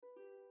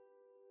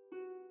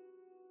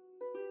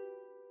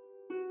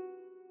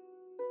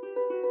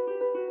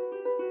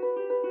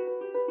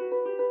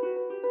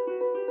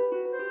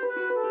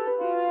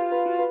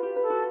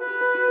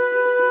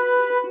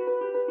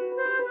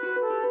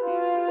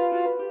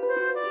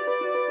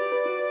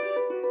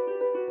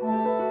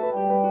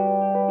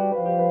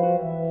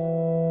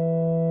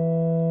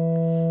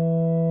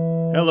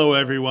Hello,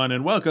 everyone,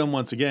 and welcome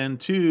once again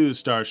to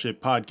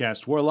Starship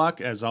Podcast Warlock.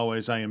 As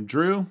always, I am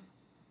Drew.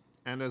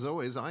 And as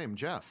always, I am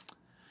Jeff.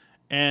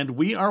 And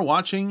we are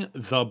watching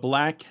The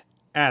Black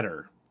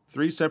Adder.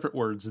 3 separate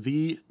words,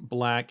 The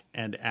Black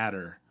and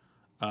Adder.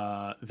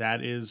 That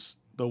is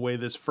the way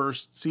this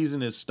first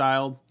season is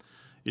styled.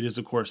 It is,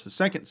 of course, the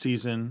second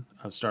season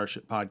of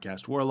Starship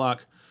Podcast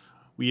Warlock.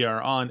 We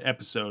are on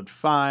episode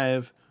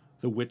 5,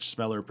 The Witch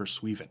Smeller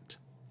Pursuivant.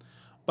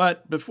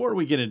 But before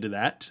we get into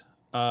that,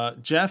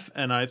 Jeff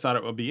and I thought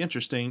it would be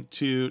interesting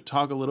to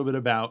talk a little bit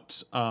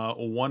about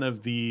one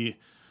of the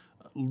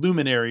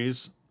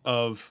luminaries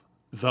of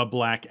the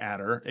Black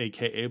Adder,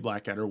 aka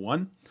Blackadder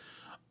 1,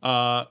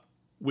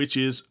 which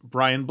is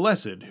Brian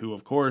Blessed, who,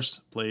 of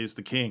course, plays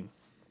the king.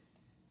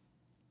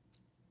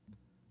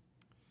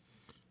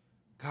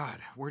 God,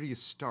 where do you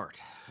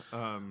start?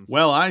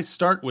 Well, I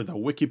start with a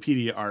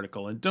Wikipedia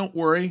article, and don't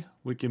worry,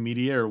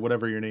 Wikimedia, or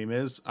whatever your name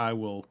is, I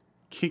will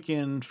kick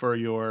in for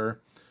your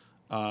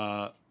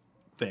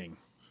thing.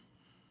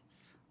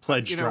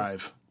 Pledge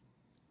drive.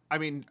 I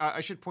mean,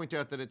 I should point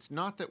out that it's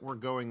not that we're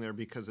going there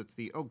because it's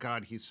the, oh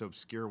God, he's so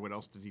obscure, what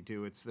else did he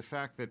do? It's the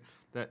fact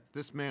that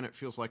this man, it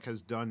feels like,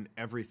 has done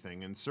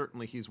everything. And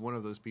certainly he's one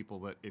of those people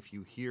that if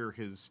you hear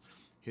his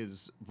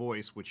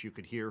voice, which you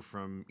could hear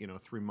from,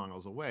 3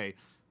 miles away,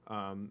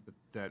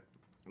 that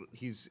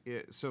he's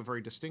so very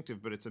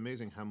distinctive, but it's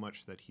amazing how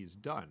much that he's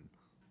done.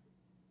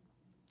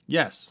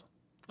 Yes.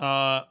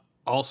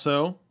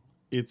 Also,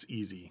 it's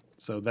easy.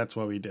 So that's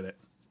why we did it.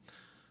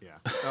 Yeah.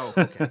 Oh,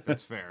 okay.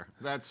 That's fair.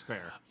 That's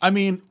fair. I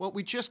mean... Well,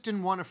 we just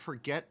didn't want to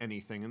forget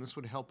anything, and this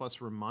would help us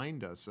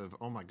remind us of,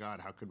 oh my God,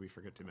 how could we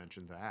forget to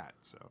mention that?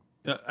 So,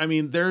 I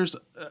mean, there's...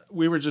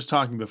 we were just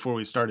talking before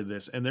we started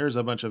this, and there's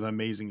a bunch of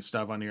amazing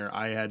stuff on here.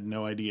 I had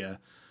no idea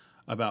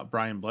about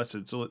Brian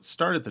Blessed. So let's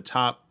start at the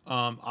top.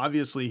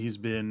 Obviously, he's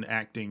been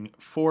acting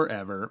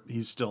forever.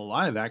 He's still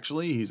alive,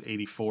 actually. He's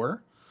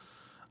 84.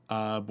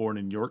 Born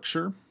in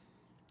Yorkshire.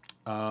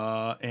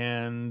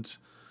 And...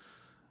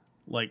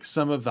 like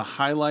some of the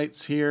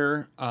highlights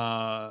here,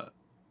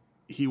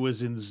 he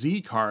was in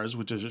Z Cars,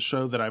 which is a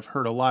show that I've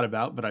heard a lot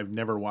about, but I've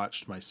never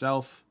watched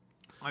myself.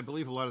 I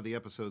believe a lot of the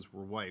episodes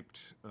were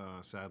wiped,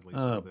 sadly.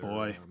 Oh,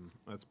 boy.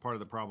 That's part of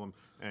the problem.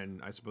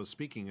 And I suppose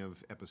speaking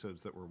of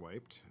episodes that were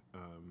wiped...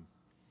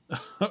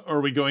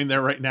 Are we going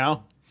there right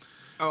now?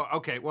 Oh,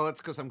 okay. Well,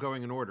 that's because I'm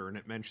going in order, and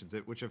it mentions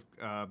it, which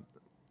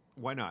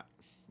why not?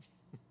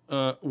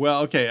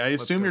 Well, okay. I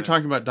assume you're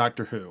talking about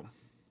Doctor Who.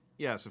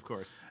 Yes, of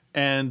course.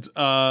 And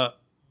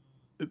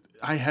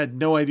I had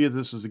no idea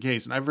this was the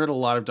case. And I've read a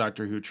lot of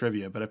Doctor Who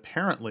trivia, but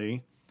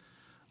apparently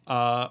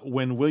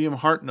when William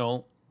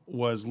Hartnell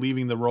was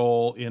leaving the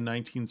role in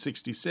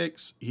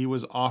 1966, he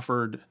was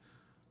offered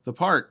the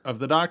part of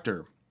the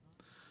Doctor,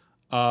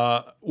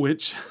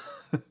 which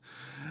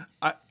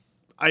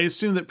I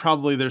assume that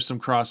probably there's some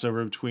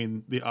crossover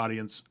between the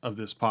audience of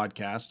this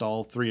podcast,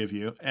 all 3 of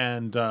you,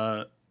 and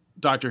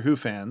Doctor Who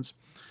fans,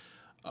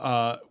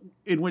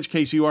 in which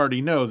case you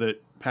already know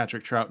that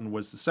Patrick Troughton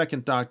was the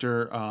second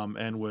Doctor,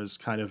 and was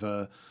kind of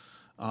a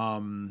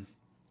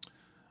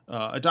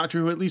Doctor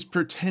who at least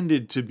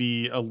pretended to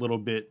be a little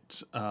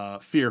bit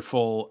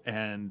fearful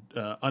and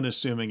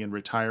unassuming and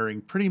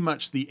retiring, pretty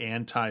much the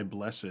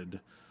anti-Blessed,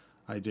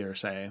 I dare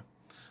say.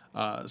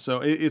 So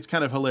it's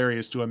kind of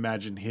hilarious to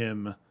imagine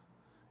him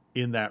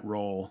in that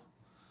role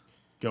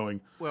going,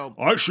 well,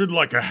 I should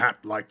like a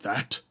hat like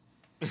that.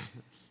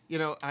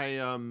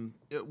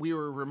 We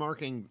were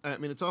remarking, I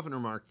mean, it's often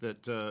remarked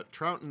that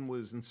Troughton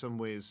was in some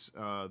ways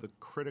the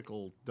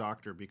critical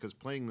Doctor, because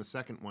playing the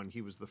second one,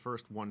 he was the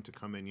first one to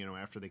come in,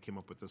 after they came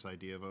up with this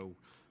idea of,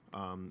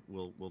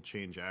 we'll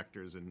change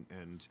actors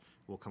and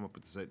we'll come up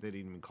with this, they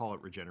didn't even call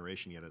it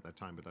regeneration yet at that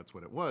time, but that's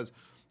what it was.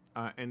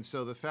 And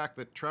so the fact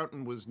that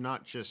Troughton was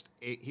not just,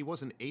 he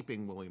wasn't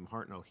aping William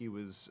Hartnell, he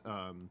was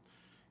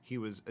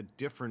a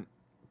different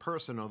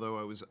person, although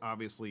it was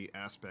obviously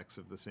aspects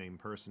of the same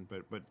person,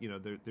 but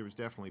there was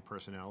definitely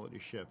personality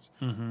shifts.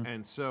 Mm-hmm.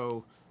 And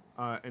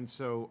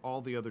so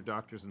all the other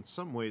Doctors in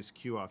some ways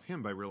cue off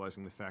him by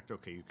realizing the fact,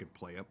 okay, you can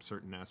play up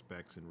certain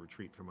aspects and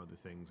retreat from other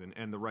things,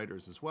 and the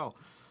writers as well,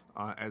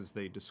 as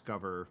they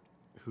discover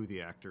who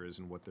the actor is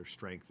and what their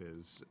strength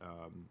is.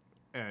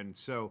 And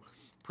so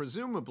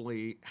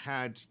presumably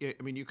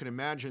you can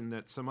imagine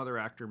that some other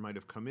actor might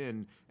have come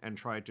in and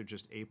tried to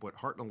just ape what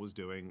Hartnell was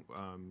doing.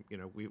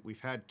 We've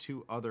had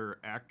 2 other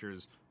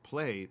actors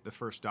play the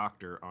first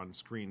Doctor on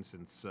screen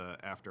since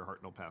after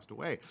Hartnell passed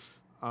away.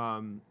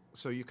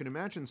 So you can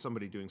imagine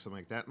somebody doing something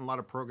like that, and a lot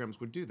of programs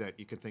would do that.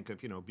 You could think of,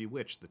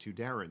 Bewitched, the 2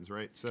 Darrens,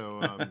 right?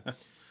 So,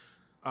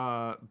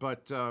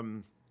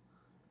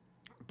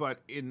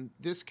 but in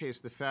this case,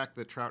 the fact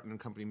that Troughton and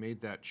company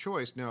made that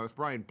choice. Now, if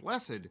Brian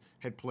Blessed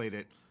had played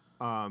it,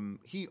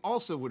 he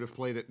also would have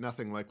played it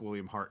nothing like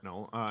William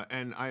Hartnell,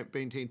 and I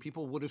maintain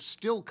people would have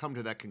still come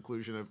to that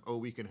conclusion of, oh,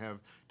 we can have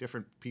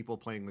different people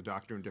playing the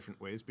Doctor in different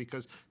ways,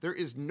 because there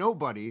is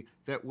nobody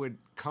that would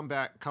come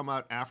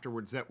out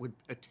afterwards that would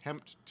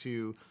attempt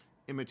to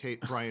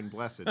imitate Brian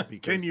Blessed.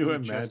 Because can you he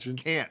imagine?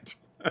 Just can't.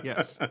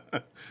 Yes.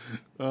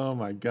 Oh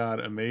my God,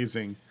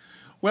 amazing.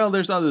 Well,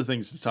 there's other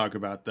things to talk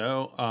about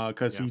though,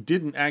 because Yeah. he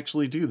didn't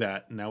actually do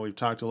that. Now we've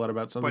talked a lot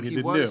about something But he he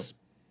didn't do. was,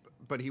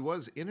 but he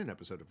was in an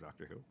episode of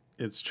Doctor Who.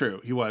 It's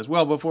true, he was.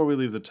 Well, before we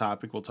leave the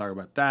topic, we'll talk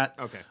about that.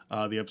 Okay.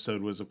 The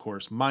episode was, of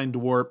course, Mind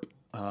Warp,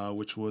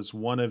 which was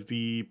one of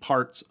the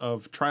parts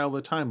of Trial of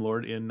the Time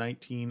Lord in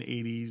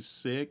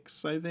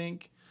 1986, I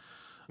think.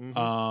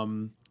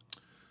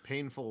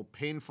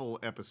 Painful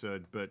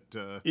episode, but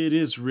It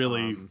is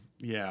really,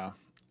 yeah.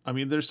 I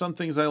mean, there's some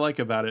things I like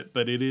about it,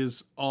 but it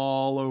is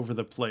all over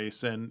the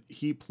place. And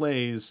he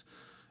plays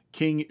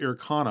King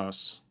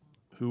Irkanos,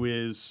 who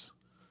is,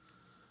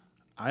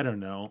 I don't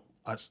know,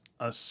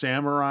 a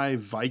samurai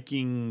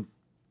Viking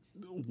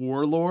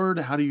warlord.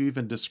 How do you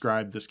even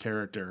describe this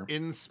character?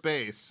 in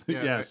space.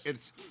 Yeah,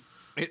 Yes.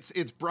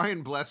 it's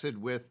Brian Blessed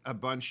with a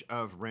bunch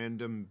of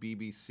random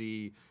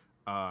BBC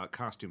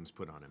costumes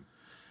put on him.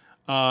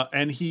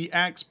 And he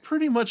acts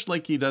pretty much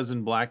like he does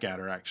in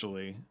Blackadder,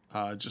 actually,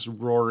 just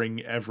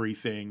roaring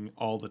everything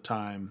all the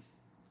time.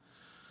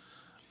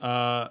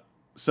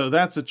 So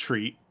that's a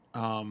treat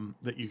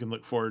that you can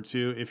look forward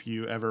to if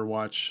you ever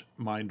watch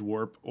Mind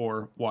Warp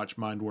or watch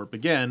Mind Warp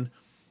again,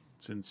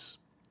 since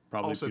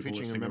probably Also people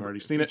featuring listening have already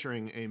seen it.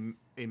 featuring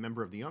a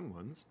member of the Young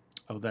Ones.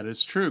 Oh, that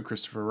is true.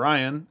 Christopher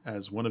Ryan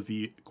as one of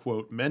the,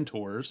 quote,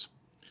 mentors,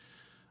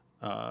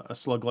 a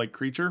slug-like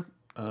creature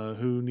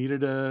who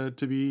needed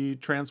to be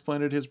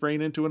transplanted his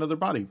brain into another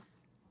body.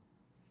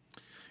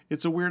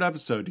 It's a weird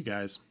episode, you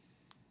guys.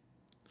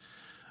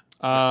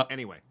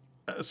 Anyway,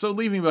 So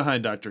leaving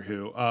behind Doctor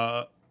Who,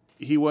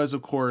 he was,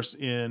 of course,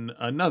 in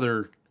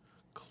another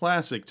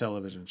classic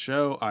television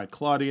show, I,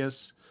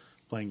 Claudius,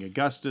 playing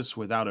Augustus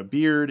without a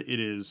beard. It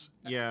is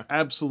yeah,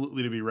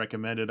 absolutely to be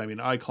recommended. I mean,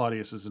 I,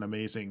 Claudius is an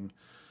amazing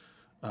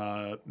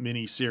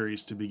mini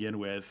series to begin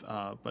with,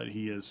 but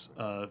he is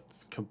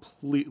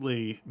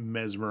completely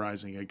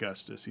mesmerizing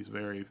Augustus. He's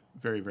very,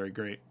 very, very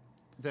great.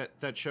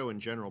 that show in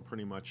general,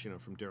 pretty much,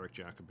 from Derek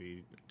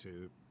Jacobi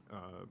to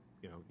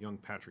young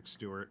Patrick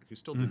Stewart, who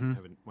still didn't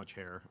have much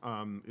hair,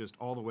 just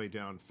all the way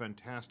down.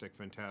 Fantastic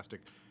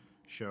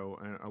show,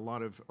 and a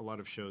lot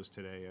of shows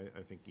today.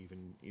 I think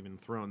even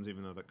Thrones,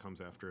 even though that comes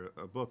after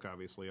a book,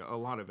 obviously, a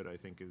lot of it I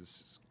think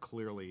is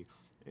clearly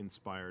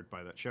inspired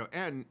by that show.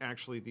 And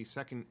actually, the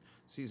second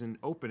season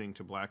opening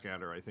to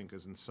Blackadder, I think,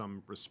 is in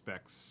some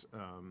respects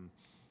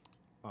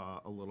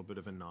a little bit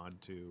of a nod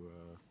to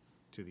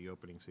the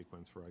opening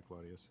sequence for I,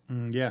 Claudius.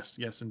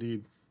 Yes,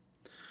 indeed.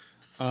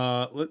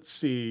 Let's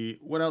see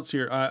what else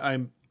here.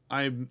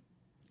 I'm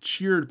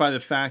cheered by the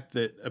fact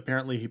that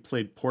apparently he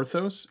played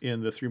Porthos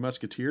in The Three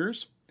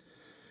Musketeers,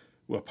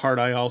 a part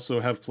I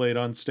also have played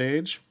on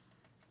stage.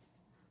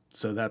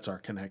 So that's our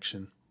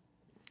connection.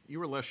 You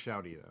were less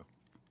shouty though.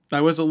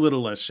 I was a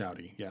little less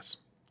shouty, yes.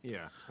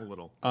 Yeah, a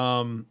little.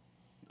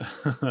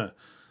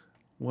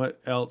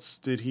 What else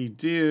did he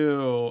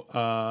do?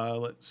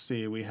 Let's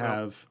see. We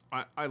have.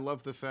 I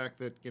love the fact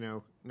that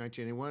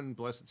 1981,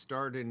 Blessed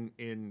starred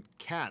in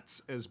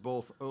Cats as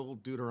both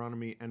Old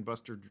Deuteronomy and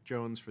Buster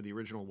Jones for the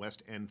original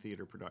West End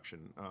theater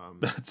production.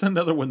 That's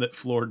another one that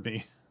floored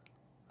me.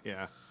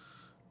 Yeah.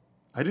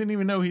 I didn't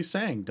even know he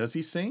sang. Does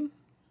he sing?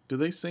 Do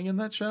they sing in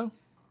that show?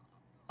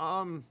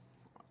 Um,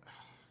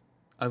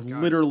 I've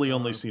literally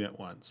only seen it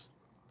once.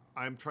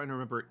 I'm trying to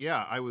remember.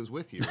 Yeah, I was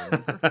with you.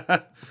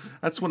 Remember?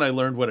 That's when I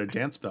learned what a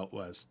dance belt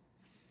was.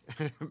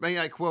 May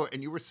I quote?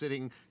 And you were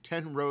sitting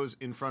 10 rows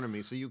in front of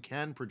me, so you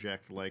can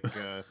project like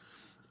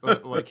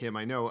like him.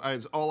 I know.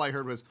 All I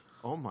heard was,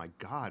 "Oh my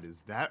God,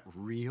 is that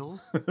real?"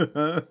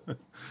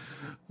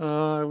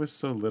 I was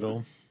so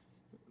little.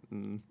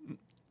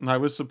 I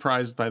was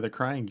surprised by the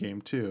crying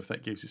game too, if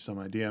that gives you some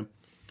idea.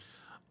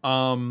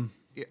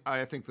 Yeah,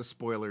 I think the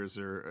spoilers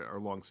are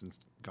long since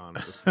gone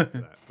at this point for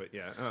that. But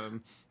yeah,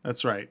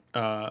 That's right.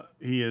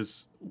 He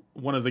is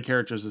one of the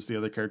characters is the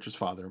other character's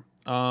father.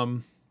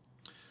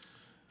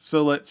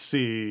 So let's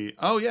see.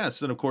 Oh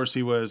yes, and of course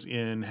he was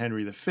in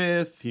Henry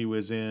V. He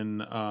was in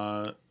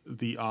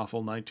the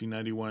awful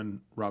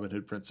 1991 Robin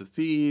Hood, Prince of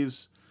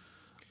Thieves.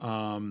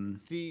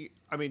 He's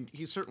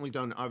certainly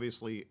done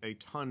obviously a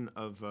ton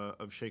of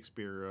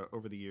Shakespeare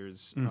over the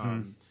years.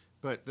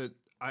 But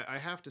I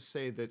have to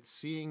say that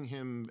seeing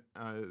him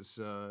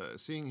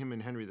in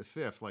Henry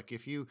V, like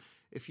if you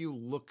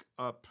look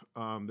up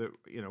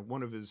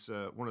one of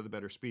the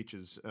better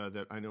speeches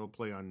that I know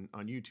play on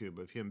YouTube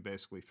of him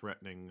basically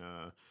threatening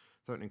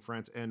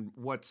France. And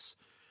what's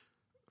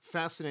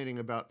fascinating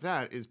about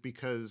that is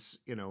because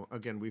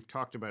again, we've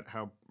talked about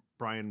how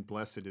Brian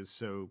Blessed is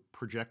so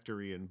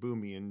projectory and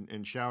boomy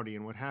and shouty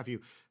and what have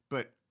you,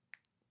 but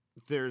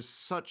there's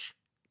such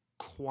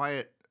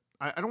quiet,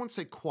 I don't want to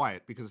say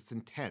quiet because it's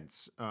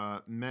intense,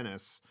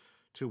 menace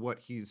to what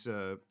he's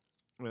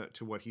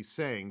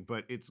saying,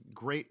 but it's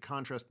great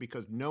contrast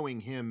because knowing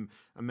him,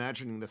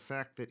 imagining the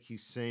fact that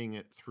he's saying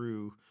it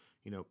through,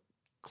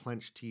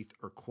 clenched teeth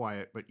or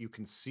quiet, but you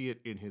can see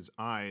it in his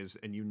eyes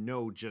and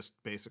just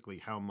basically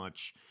how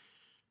much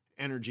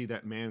energy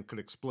that man could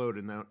explode,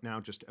 and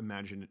now just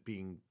imagine it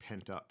being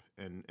pent up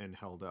and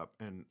held up,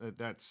 and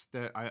that's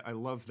that. I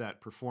love that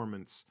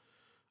performance.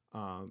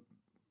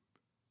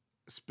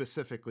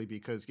 Specifically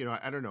because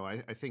I don't know,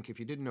 I think if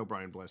you didn't know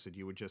Brian Blessed,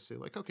 you would just say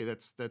like, okay,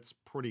 that's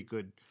pretty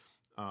good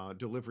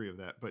delivery of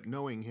that, but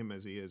knowing him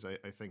as he is, I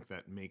think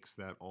that makes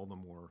that all the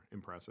more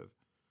impressive.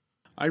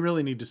 I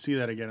really need to see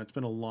that again. It's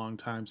been a long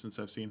time since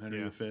I've seen Henry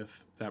Yeah. V,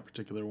 that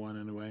particular one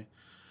anyway.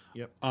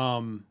 Yep.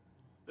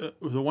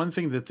 The one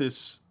thing that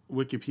this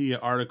Wikipedia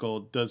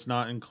article does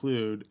not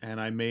include, and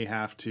I may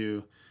have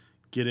to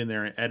get in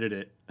there and edit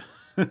it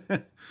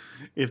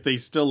if they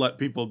still let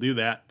people do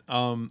that,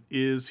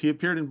 is he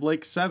appeared in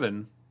Blake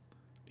 7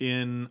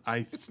 in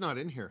It's not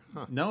in here,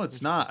 huh? No,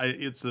 it's not.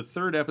 It's the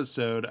third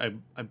episode.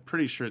 I'm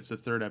pretty sure it's the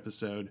third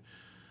episode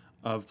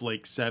of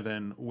Blake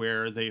 7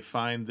 where they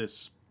find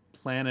this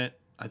planet.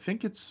 I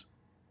think it's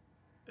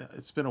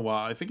been a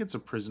while. I think it's a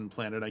prison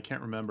planet. I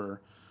can't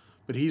remember.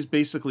 But he's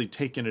basically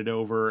taken it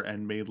over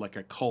and made like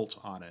a cult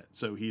on it.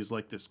 So he's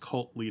like this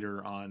cult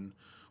leader on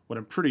what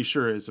I'm pretty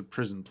sure is a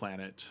prison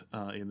planet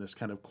in this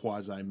kind of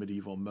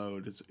quasi-medieval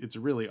mode. It's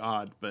really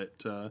odd,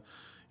 but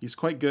he's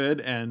quite good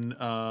and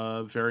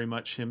very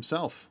much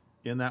himself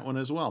in that one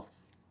as well.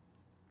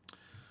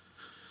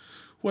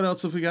 What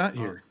else have we got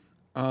here?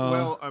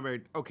 Well, I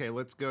mean, okay,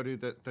 let's go to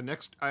the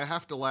next. I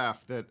have to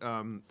laugh that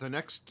the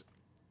next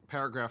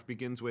paragraph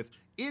begins with,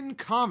 in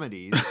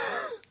comedies,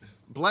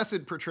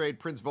 Blessed portrayed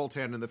Prince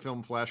Voltan in the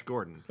film Flash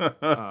Gordon,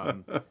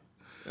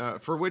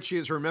 for which he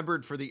is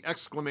remembered for the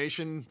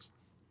exclamation,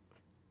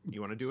 you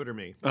want to do it or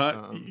me?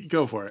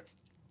 Go for it.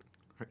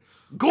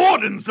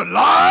 Gordon's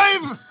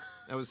alive!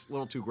 That was a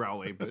little too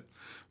growly, but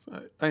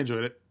I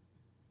enjoyed it.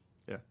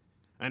 yeah.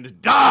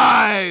 And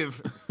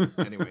dive!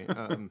 Anyway,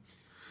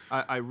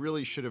 I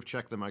really should have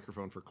checked the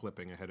microphone for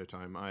clipping ahead of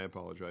time. I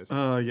apologize.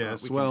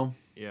 Yes,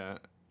 yeah.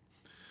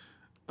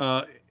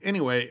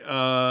 Anyway,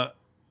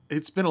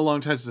 it's been a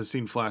long time since I've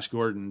seen Flash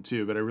Gordon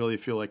too, but I really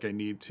feel like I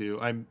need to.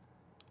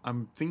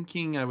 I'm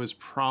thinking I was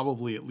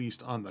probably at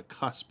least on the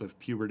cusp of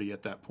puberty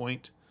at that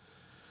point,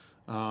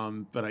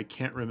 but I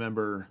can't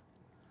remember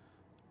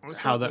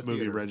how that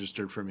movie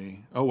registered for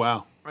me. Oh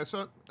wow! I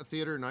saw it at the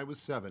theater and I was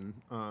 7,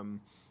 and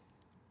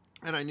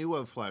I knew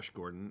of Flash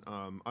Gordon.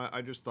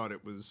 I just thought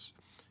it was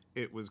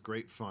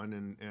great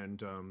fun,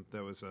 and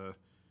there was a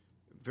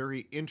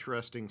very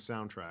interesting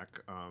soundtrack.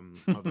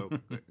 Although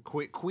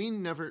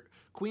Queen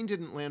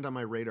didn't land on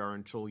my radar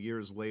until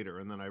years later,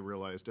 and then I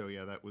realized, oh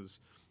yeah, that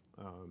was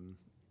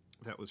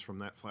from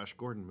that Flash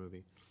Gordon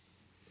movie.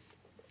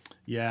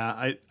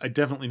 Yeah, I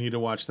definitely need to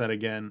watch that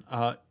again.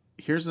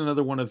 Here's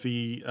another one of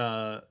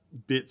the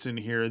bits in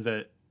here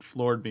that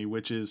floored me,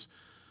 which is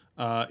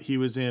he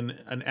was in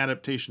an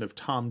adaptation of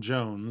Tom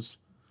Jones,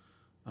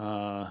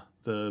 the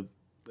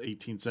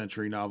 18th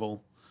century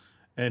novel,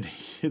 and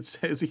it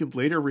says he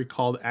later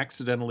recalled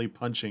accidentally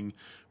punching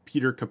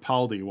Peter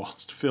Capaldi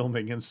whilst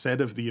filming and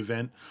said of the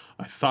event,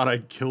 "I thought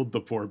I'd killed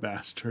the poor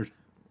bastard."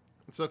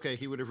 It's okay.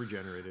 He would have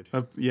regenerated.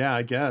 Yeah,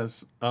 I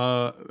guess.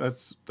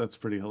 That's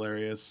pretty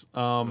hilarious.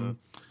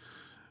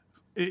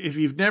 If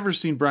you've never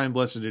seen Brian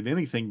Blessed in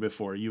anything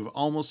before, you've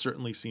almost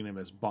certainly seen him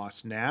as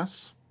Boss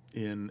Nass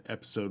in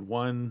Episode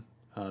 1,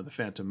 The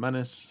Phantom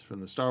Menace from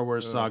the Star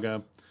Wars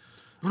saga.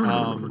 He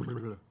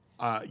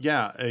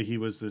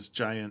was this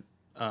giant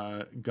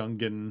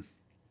Gungan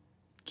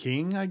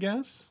king, I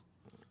guess.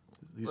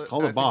 He's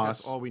called a boss.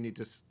 That's all we need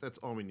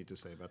to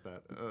say about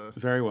that.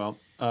 Very well.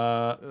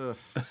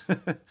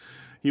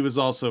 He was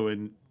also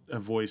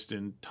voiced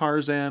in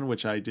Tarzan,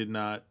 which I did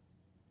not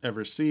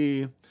ever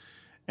see.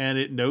 And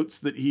it notes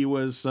that he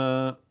was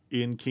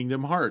in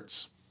Kingdom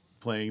Hearts,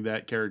 playing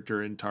that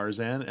character in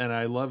Tarzan. And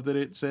I love that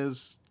it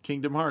says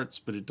Kingdom Hearts,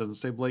 but it doesn't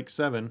say Blake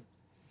 7.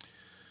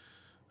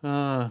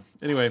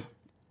 Anyway.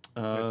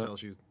 That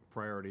tells you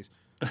priorities.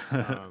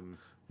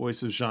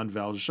 Voice of Jean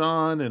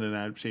Valjean in an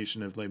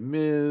adaptation of Les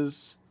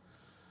Mis.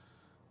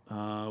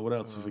 What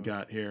else have we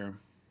got here?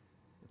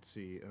 Let's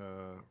see.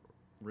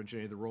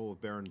 Originated the role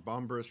of Baron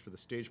Bombburst for the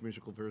stage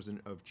musical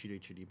version of Chitty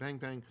Chitty Bang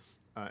Bang,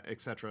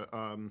 etc.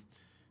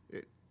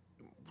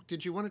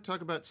 Did you want to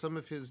talk about some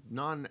of his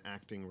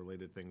non-acting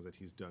related things that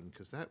he's done?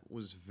 Because that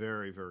was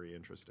very, very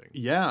interesting.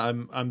 Yeah,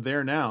 I'm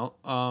there now.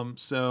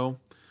 So,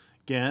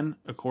 again,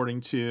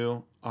 according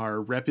to our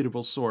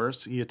reputable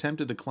source, he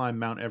attempted to climb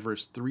Mount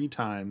Everest 3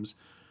 times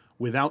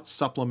without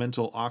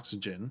supplemental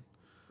oxygen.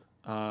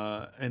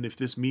 And if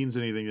this means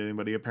anything to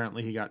anybody,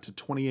 apparently he got to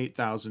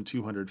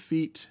 28,200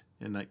 feet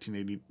in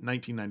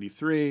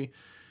 1993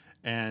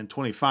 and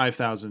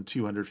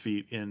 25,200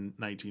 feet in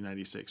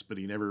 1996, but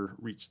he never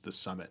reached the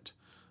summit.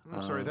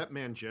 I'm sorry, that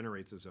man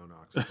generates his own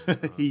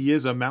oxygen. He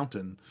is a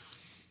mountain.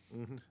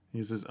 Mm-hmm.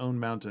 He's his own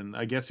mountain.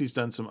 I guess he's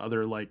done some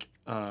other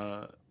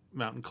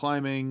mountain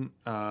climbing.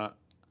 I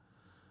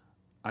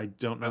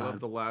don't know. I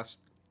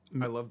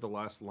love the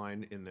last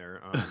line in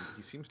there.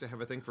 He seems to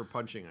have a thing for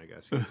punching, I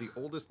guess. He's the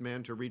oldest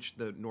man to reach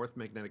the North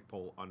Magnetic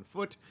Pole on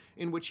foot,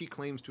 in which he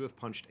claims to have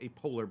punched a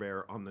polar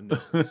bear on the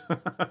nose.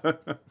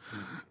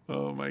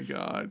 Oh, my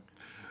God.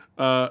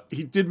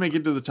 He did make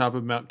it to the top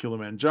of Mount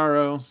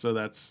Kilimanjaro, so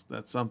that's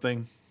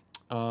something.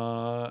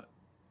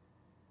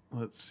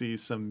 Let's see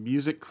some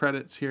music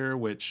credits here,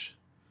 which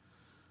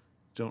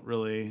don't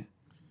really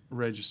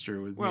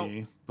register with Well,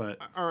 me, but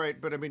all right,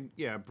 but I mean,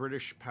 yeah,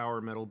 British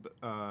power metal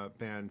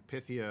band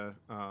Pythia,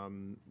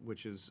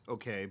 which is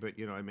okay, but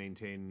I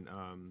maintain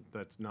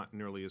that's not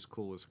nearly as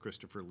cool as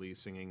Christopher Lee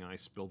singing "I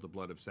Spilled the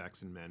Blood of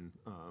Saxon Men,"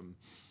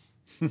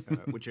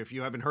 which, if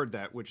you haven't heard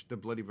that, which the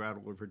Bloody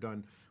Battle of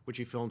Verdun, which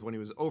he filmed when he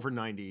was over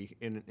 90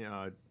 in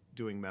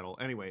doing metal.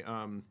 Anyway,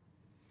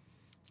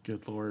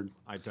 good Lord.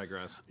 I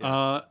digress.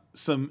 Yeah.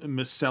 Some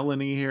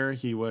miscellany here.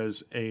 He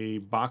was a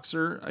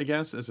boxer, I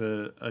guess, as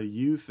a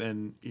youth,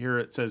 and here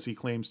it says he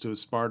claims to have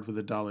sparred with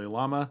the Dalai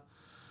Lama.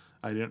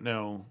 I don't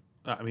know.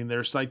 I mean, there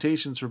are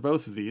citations for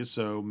both of these,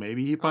 so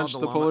maybe he punched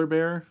the polar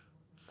bear.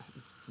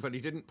 But he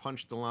didn't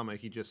punch the llama.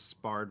 He just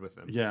sparred with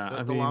him.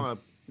 Yeah, the llama.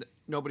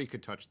 Nobody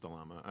could touch the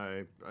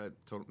llama.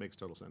 Makes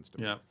total sense to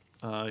me.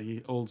 Yeah.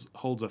 He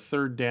holds a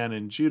third dan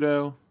in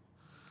judo.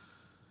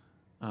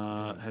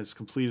 Has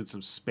completed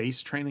some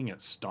space training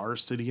at Star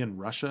City in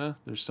Russia.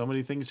 There's so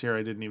many things here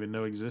I didn't even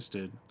know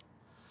existed.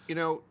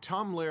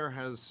 Tom Lehrer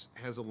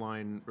has a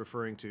line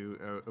referring to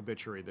an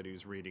obituary that he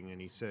was reading, and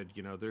he said,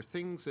 there are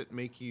things that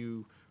make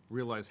you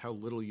realize how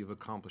little you've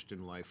accomplished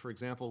in life. For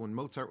example, when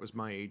Mozart was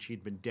my age,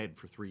 he'd been dead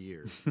for 3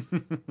 years.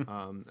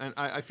 And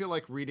I feel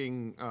like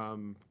reading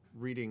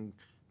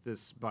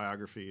this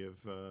biography of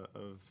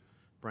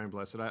Brian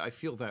Blessed, I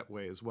feel that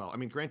way as well. I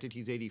mean, granted,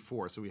 he's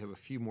 84, so we have a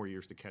few more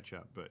years to catch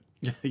up, but...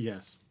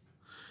 Yes.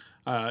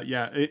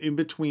 In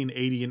between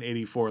 80 and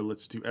 84,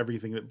 let's do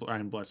everything that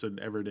Brian Blessed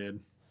ever did.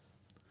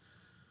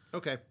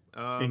 Okay.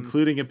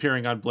 Including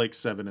appearing on Blake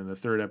 7 in the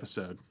 3rd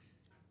episode.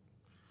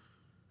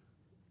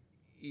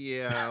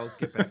 Yeah, I'll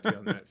get back to you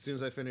on that. As soon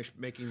as I finish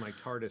making my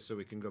TARDIS so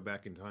we can go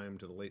back in time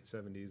to the late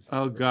 70s.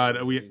 Oh,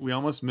 God. We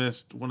almost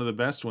missed one of the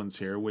best ones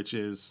here, which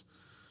is...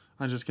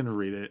 I'm just going to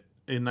read it.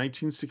 In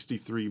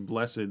 1963,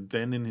 Blessed,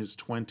 then in his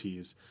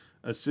 20s,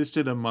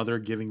 assisted a mother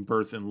giving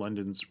birth in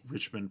London's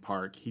Richmond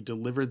Park. He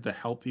delivered the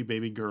healthy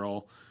baby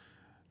girl,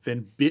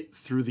 then bit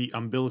through the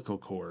umbilical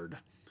cord.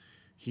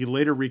 He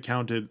later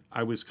recounted,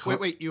 I was...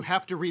 Wait, you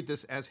have to read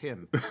this as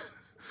him.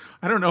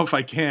 I don't know if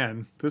I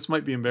can. This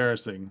might be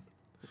embarrassing.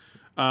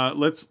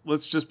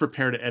 Let's just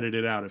prepare to edit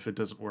it out if it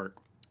doesn't work.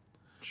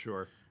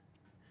 Sure.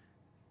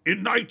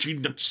 In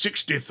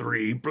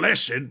 1963,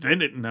 Blessed,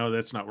 then it... No,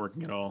 that's not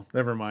working at all.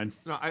 Never mind.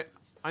 No,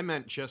 I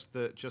meant just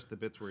the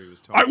bits where he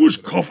was talking. I was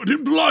covered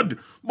in blood.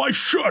 My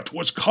shirt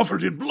was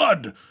covered in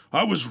blood.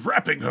 I was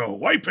wrapping her,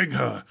 wiping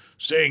her,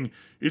 saying,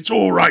 "It's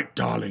all right,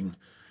 darling."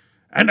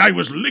 And I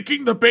was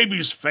licking the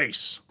baby's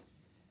face.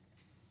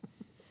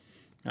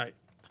 I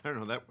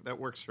don't know. That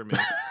works for me.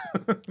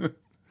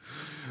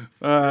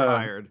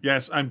 Hired.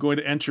 Yes, I'm going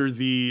to enter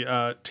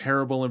the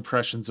terrible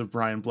impressions of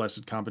Brian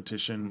Blessed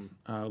competition.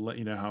 Let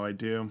you know how I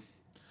do.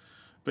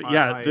 But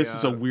yeah, this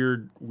is a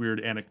weird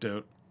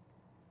anecdote.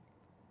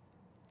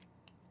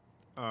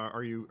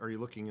 Are you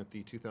looking at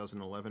the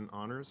 2011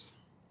 honors?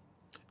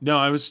 No,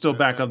 I was still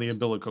back on the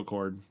umbilical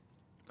cord.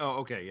 Oh,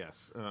 okay,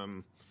 yes.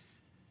 I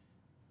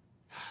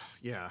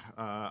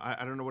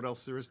don't know what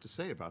else there is to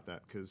say about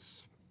that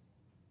because,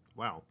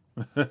 wow.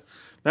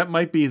 That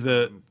might be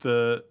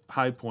the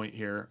high point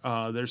here.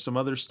 There's some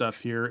other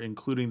stuff here,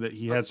 including that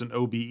he has an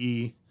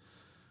OBE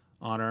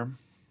honor.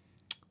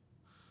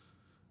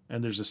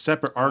 And there's a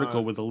separate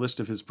article with a list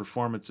of his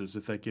performances,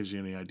 if that gives you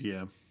any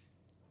idea.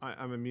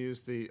 I'm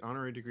amused. The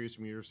honorary degrees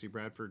from University of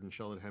Bradford and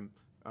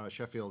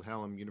Sheffield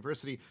Hallam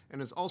University,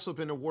 and has also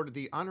been awarded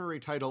the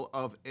honorary title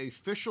of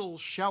Official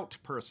Shout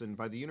Person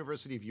by the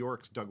University of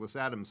York's Douglas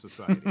Adams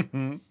Society.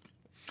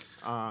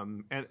 And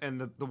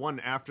the one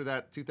after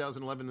that,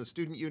 2011, the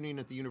Student Union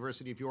at the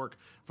University of York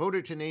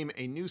voted to name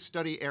a new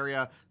study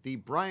area the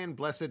Brian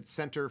Blessed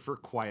Center for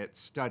Quiet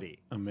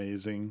Study.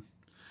 Amazing.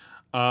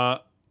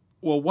 Well,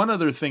 one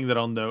other thing that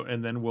I'll note,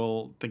 and then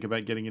we'll think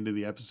about getting into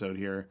the episode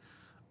here.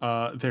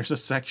 There's a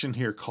section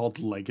here called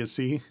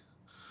Legacy.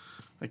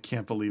 I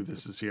can't believe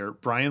this is here.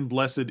 Brian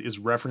Blessed is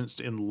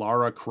referenced in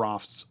Lara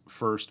Croft's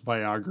first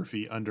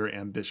biography under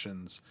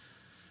Ambitions.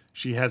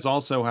 She has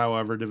also,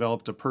 however,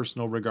 developed a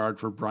personal regard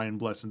for Brian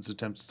Blessed's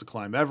attempts to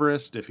climb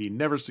Everest. If he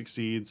never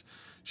succeeds,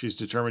 she's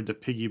determined to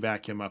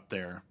piggyback him up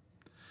there.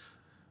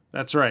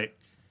 That's right.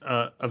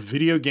 A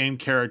video game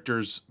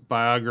character's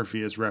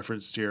biography is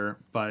referenced here,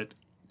 but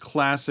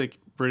classic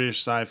British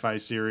sci-fi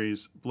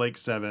series, Blake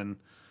 7,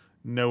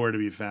 nowhere to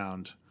be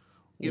found.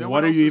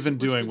 What are you even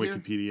doing,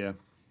 Wikipedia?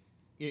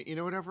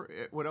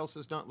 What else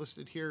is not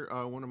listed here?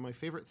 One of my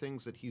favorite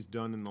things that he's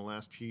done in the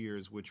last few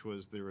years, which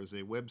was there was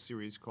a web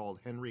series called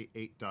Henry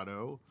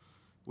 8.0,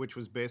 which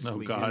was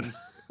basically him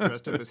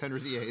dressed up as Henry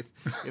VIII,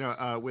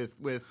 with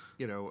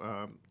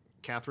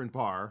Catherine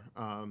Parr,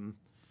 the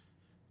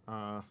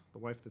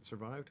wife that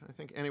survived, I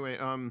think. Anyway,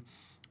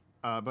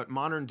 But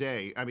modern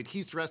day, I mean,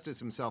 he's dressed as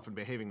himself and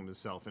behaving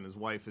himself, and his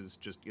wife is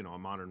just, a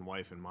modern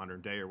wife in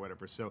modern day or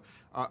whatever. So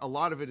a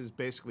lot of it is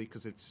basically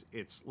because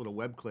it's little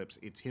web clips.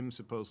 It's him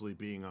supposedly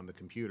being on the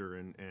computer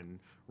and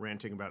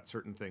ranting about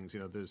certain things.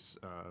 There's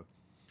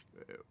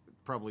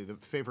probably the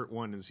favorite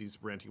one is he's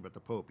ranting about the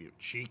Pope. You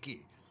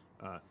cheeky.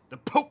 The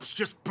Pope's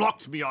just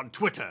blocked me on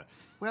Twitter.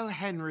 Well,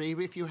 Henry,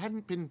 if you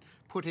hadn't been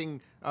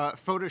putting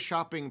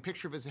photoshopping a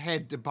picture of his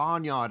head to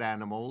barnyard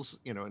animals,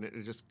 and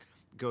it just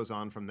goes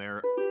on from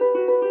there.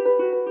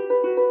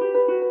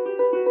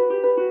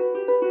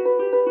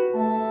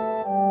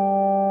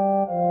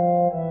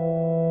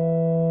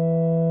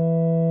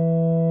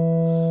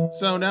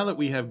 So now that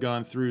we have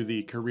gone through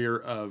the career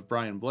of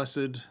Brian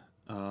Blessed,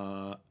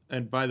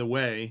 and by the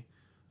way,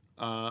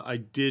 I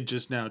did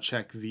just now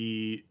check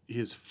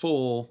his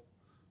full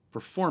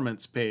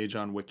performance page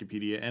on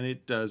Wikipedia, and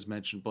it does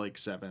mention Blake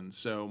Seven.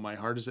 So my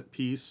heart is at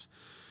peace,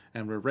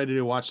 and we're ready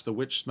to watch The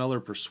Witch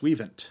Smeller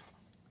Pursuivant.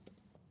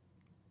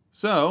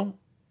 So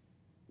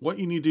what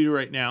you need to do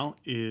right now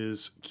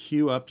is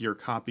queue up your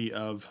copy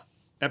of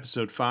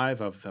episode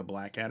 5 of The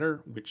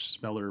Blackadder, Witch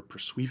Smeller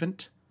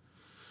Pursuivant.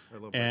 I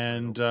love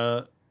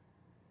that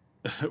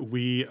and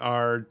we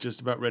are just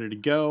about ready to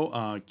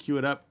go. Queue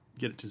it up,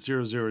 get it to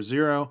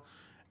 000,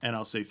 and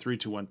I'll say 3,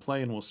 2, 1,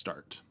 play, and we'll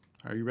start.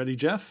 Are you ready,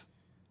 Jeff?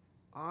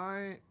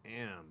 I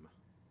am.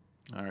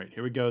 All right,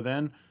 here we go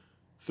then.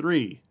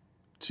 3,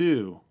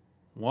 2,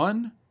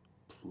 1,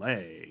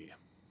 play.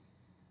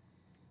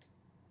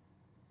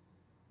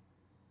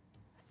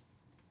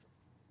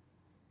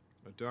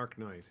 A dark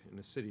night in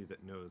a city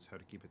that knows how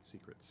to keep its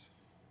secrets.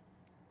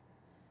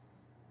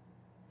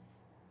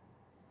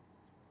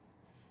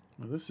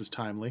 Well, this is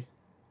timely.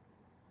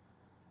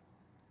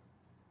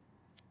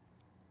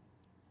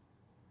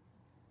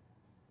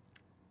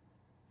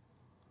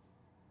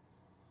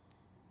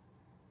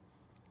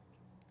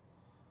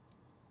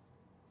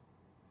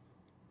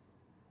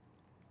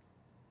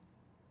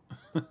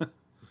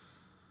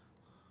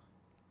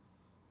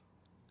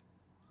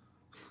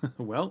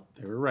 Well,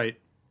 they were right.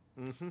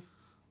 Mm-hmm.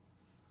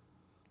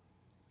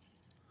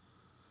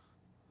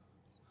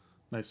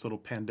 Nice little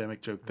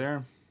pandemic joke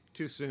there.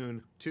 Too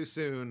soon. Too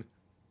soon.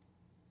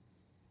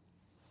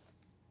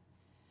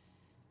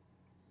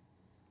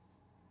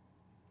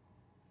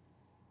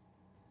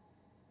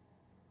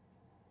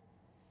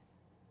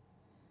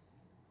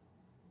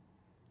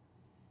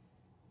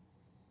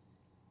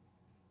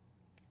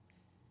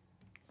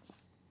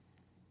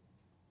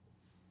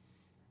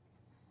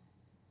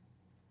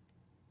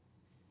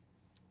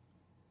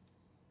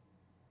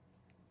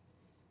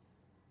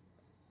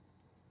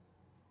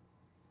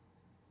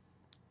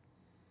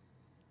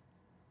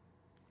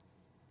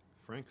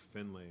 Frank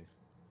Finlay.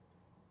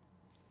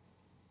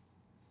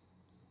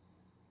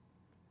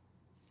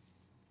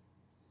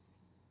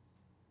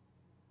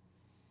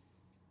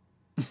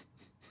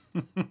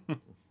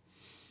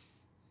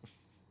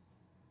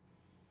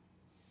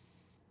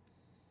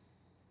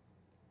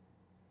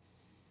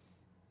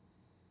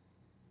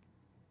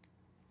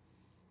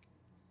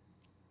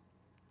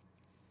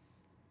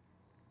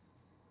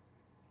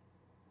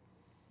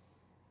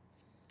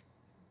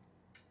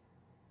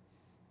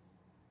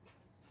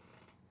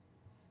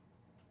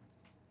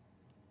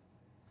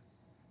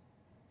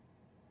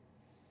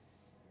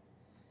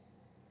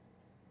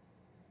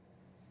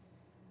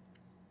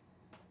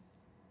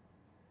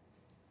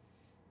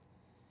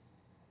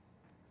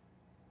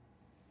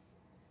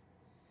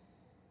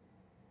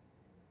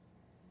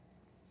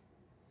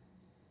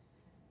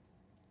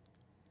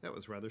 That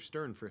was rather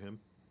stern for him.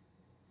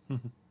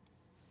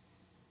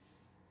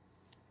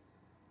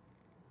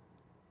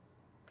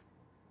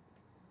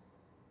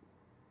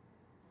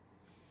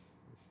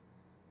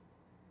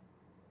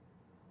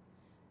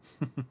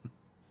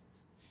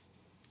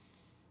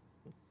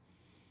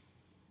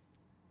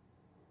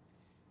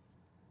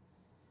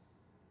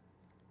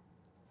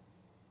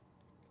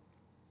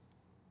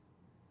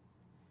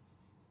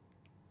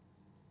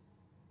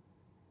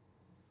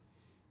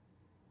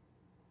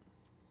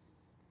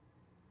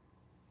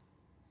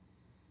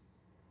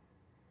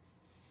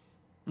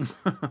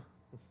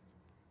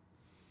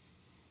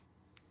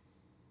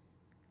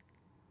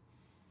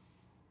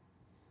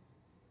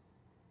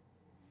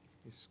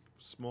 These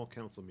small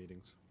council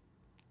meetings.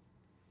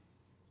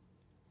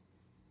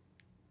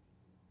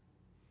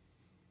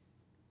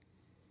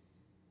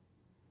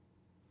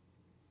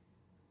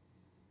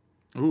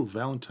 Ooh,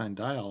 Valentine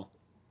Dial.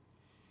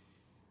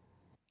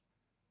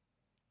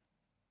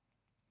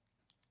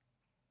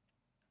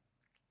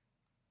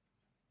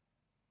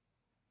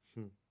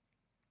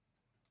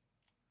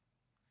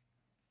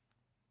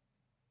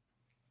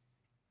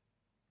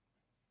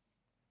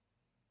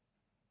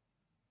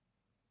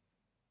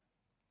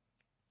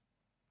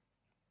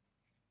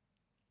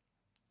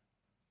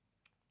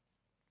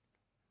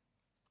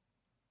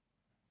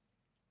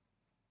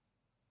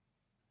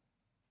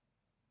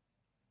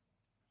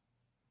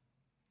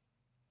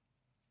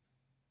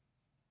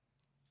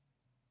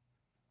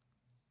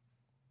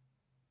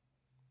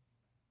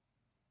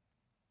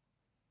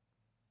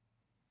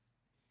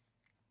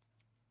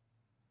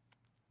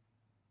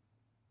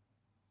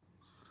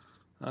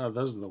 Oh,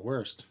 those are the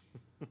worst.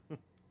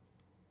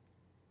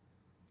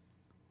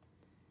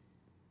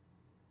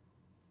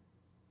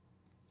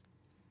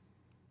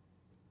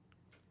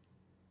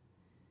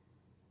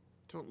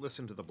 Don't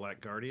listen to the Black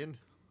Guardian.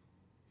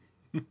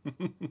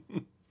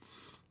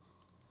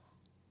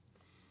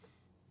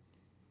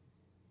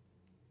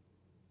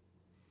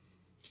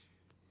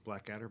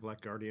 Black Adder,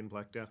 Black Guardian,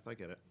 Black Death. I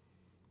get it.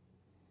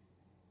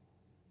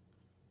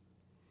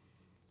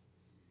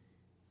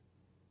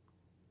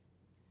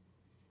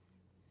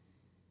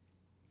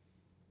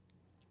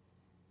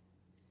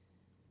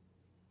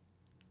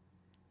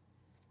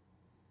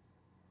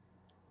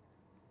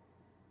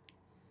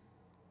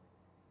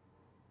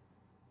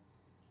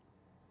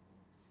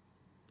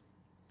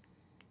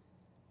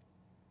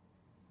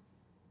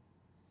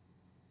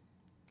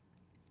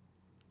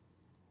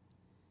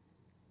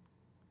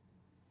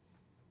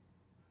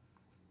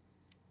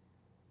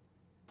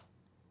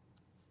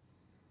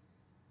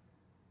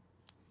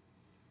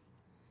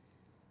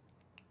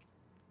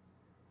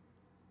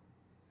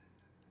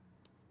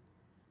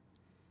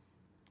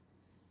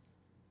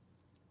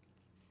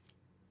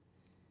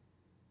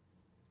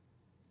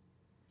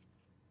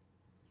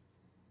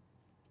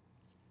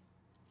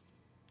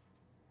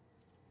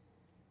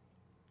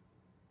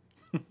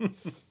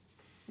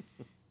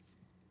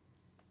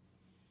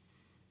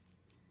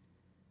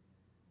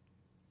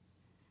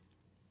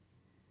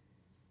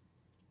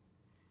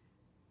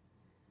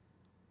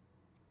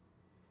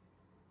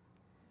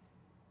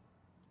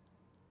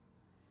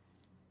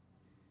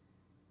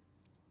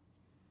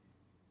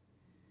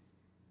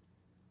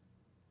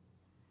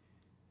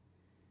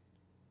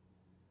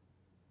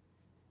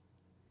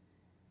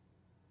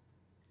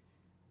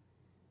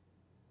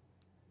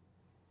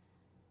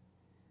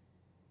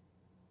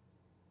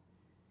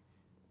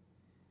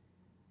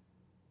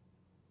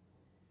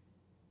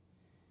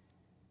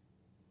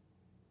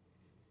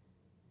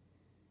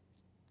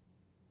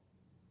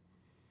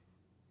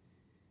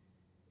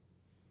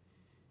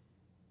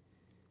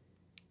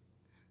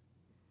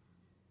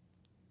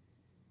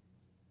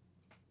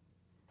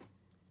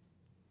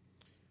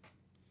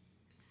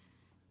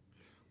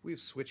 We've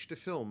switched to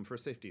film for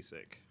safety's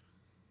sake.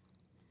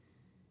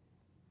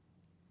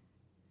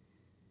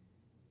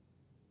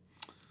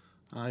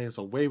 I is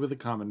away with the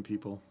common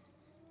people.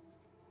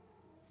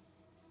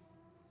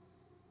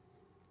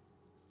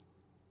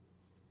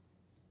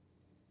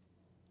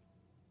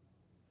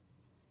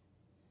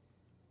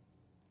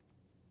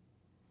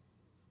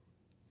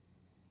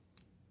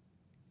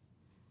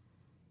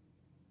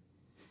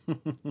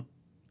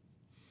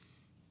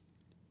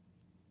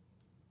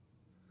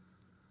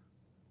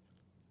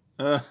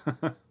 uh,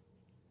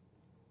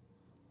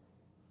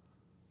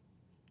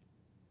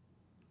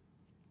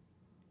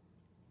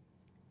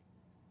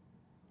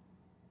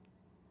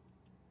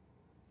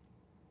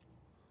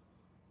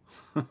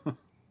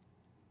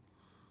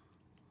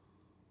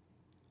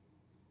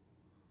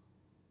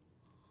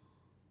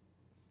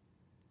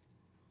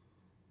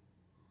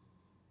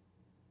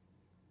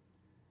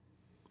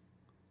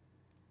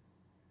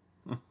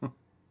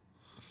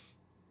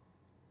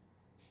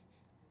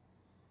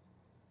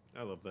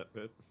 I love that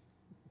bit.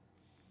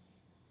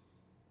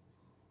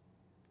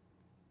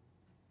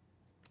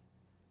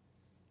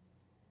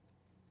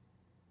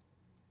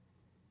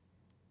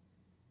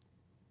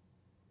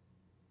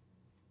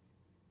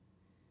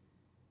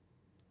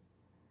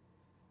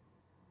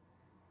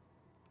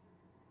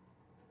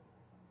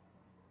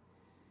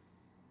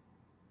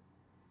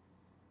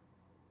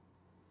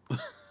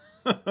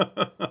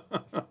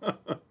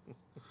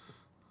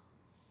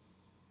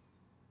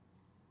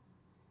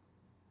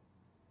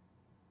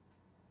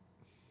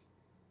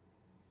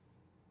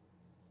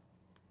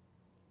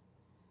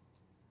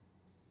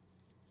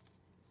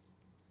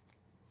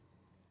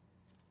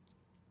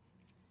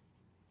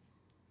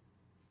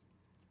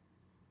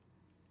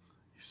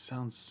 He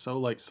sounds so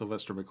like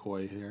Sylvester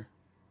McCoy here.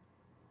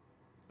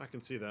 I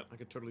can see that. I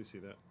can totally see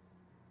that.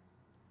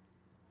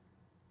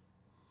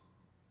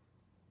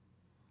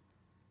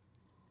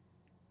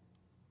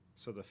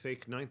 So the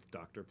fake Ninth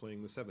Doctor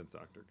playing the Seventh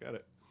Doctor. Got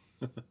it.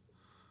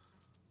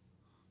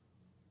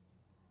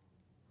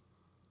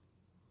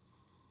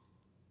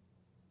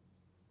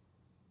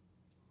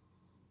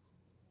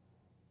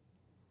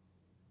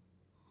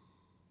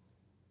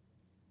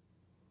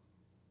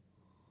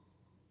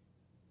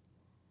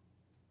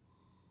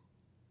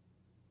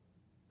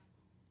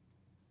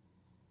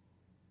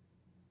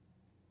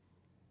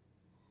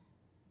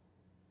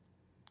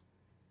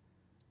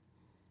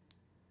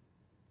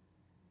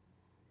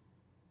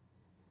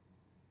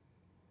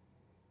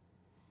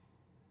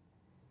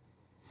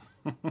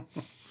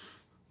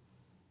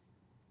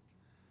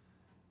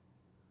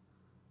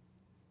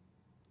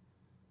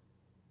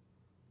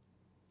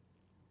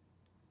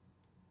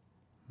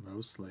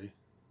 Mostly.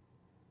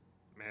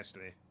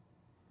 Mostly.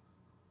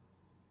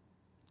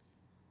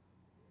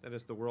 That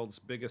is the world's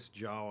biggest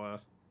Jawa.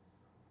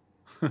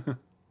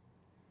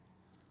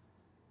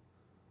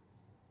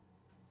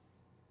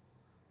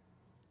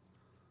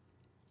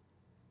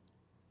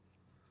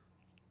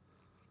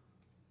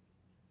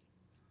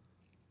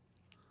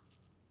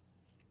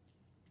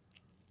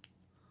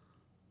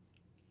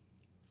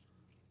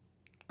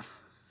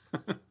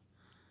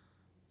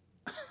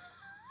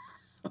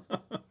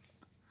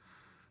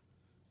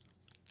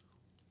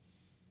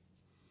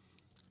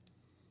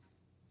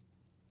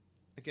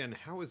 Again,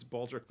 how is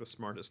Baldric the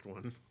smartest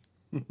one?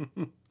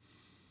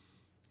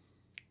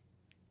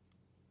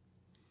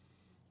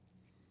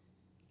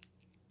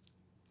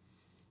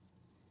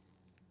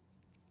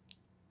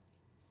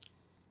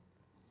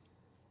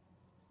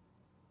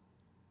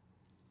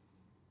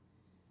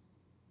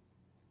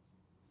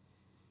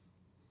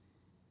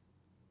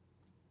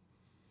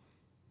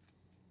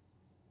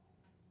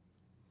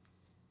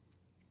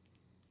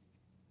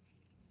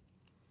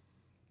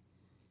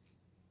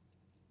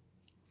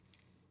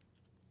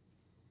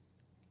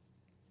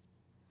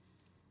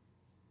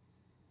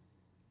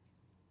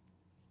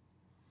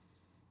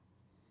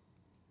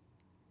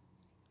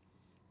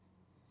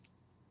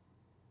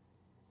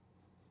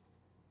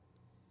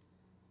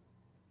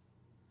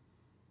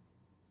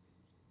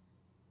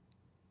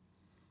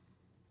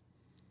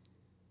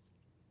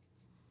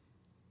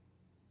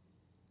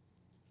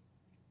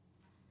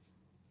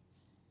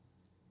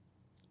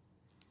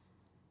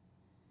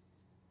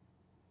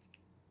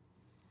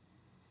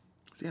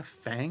 Does he have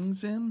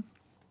fangs in?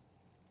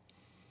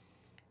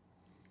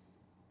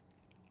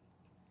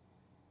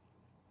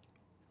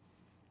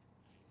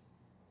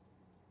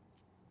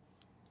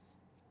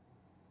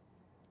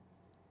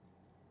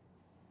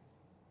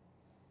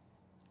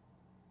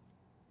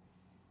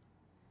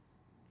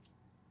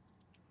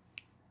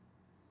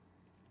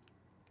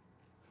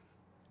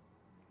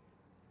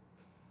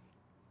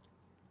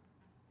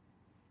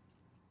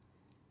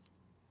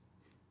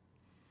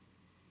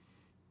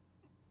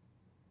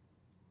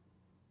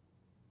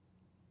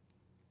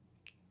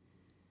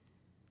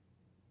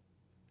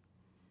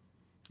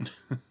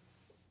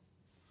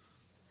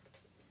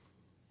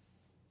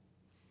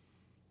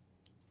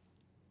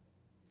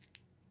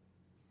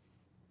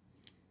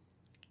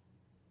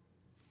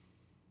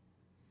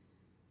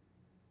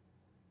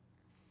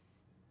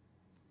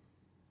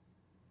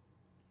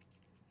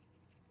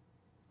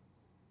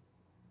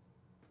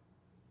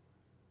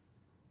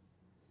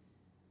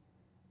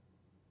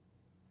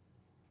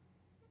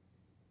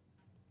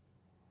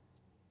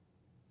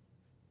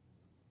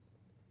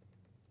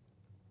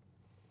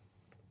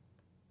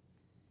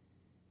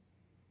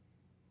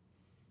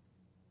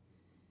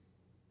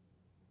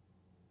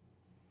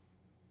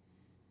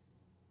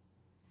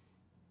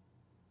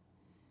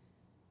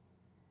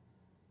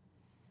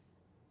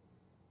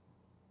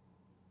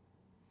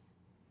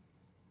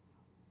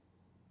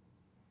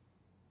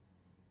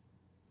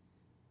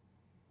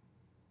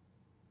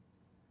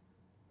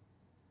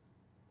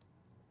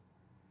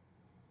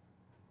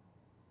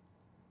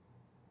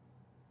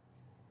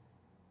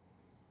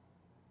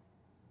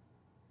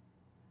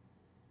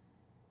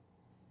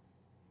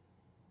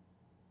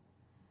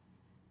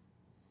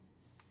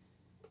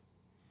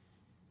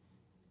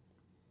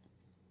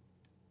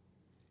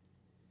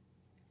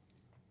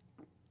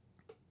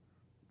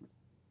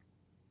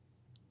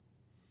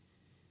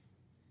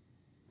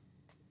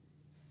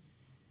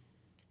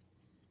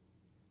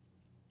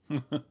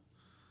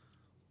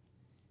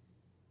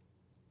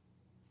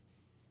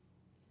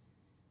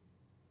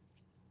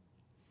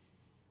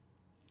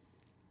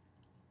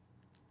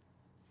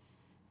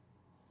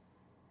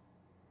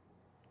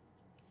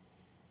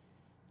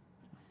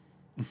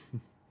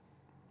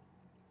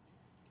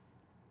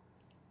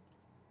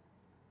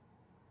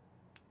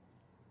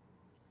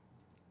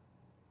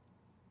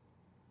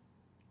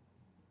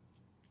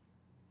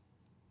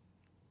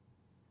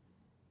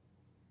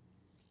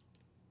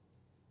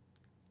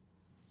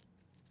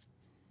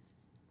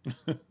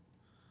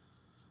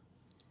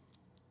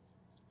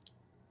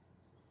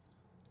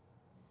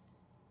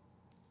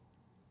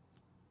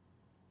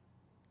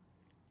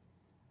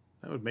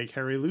 That would make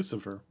Harry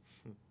Lucifer.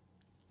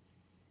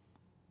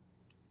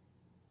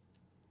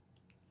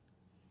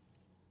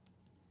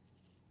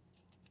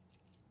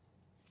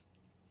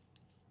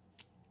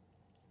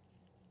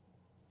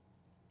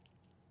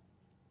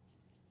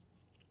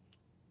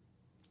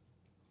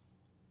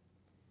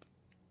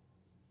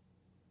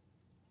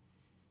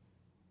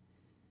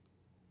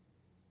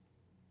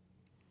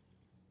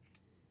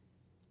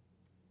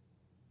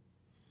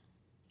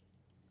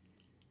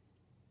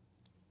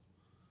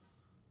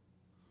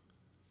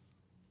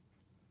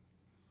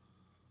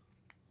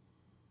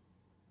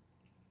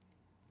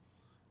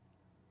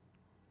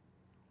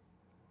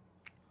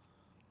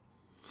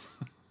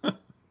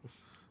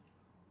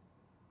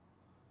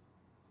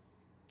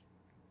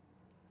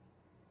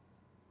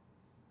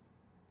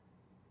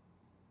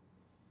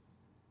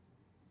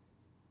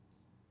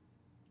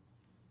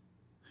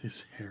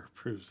 His hair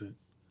proves it.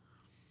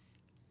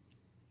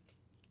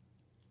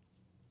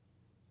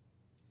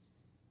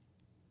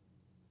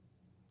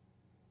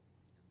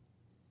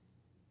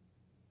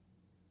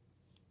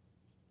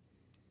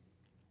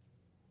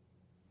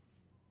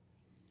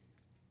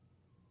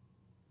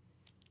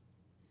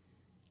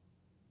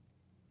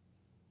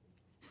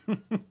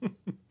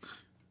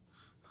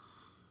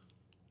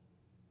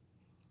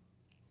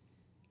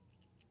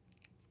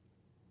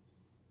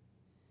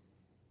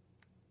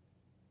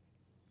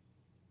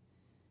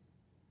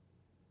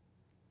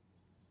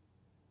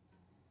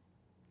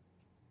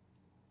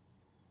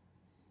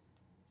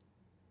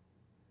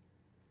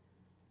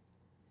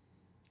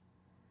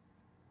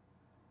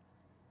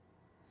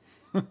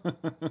 I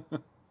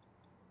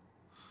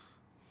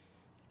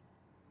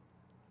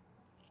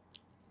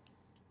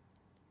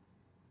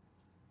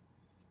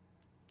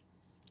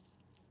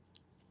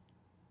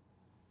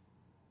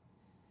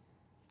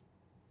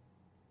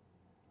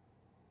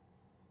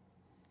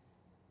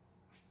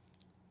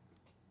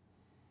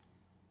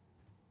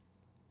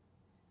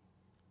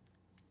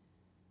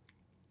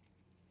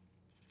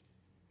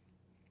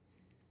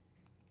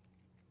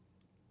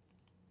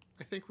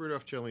think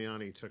Rudolph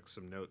Giuliani took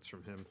some notes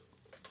from him.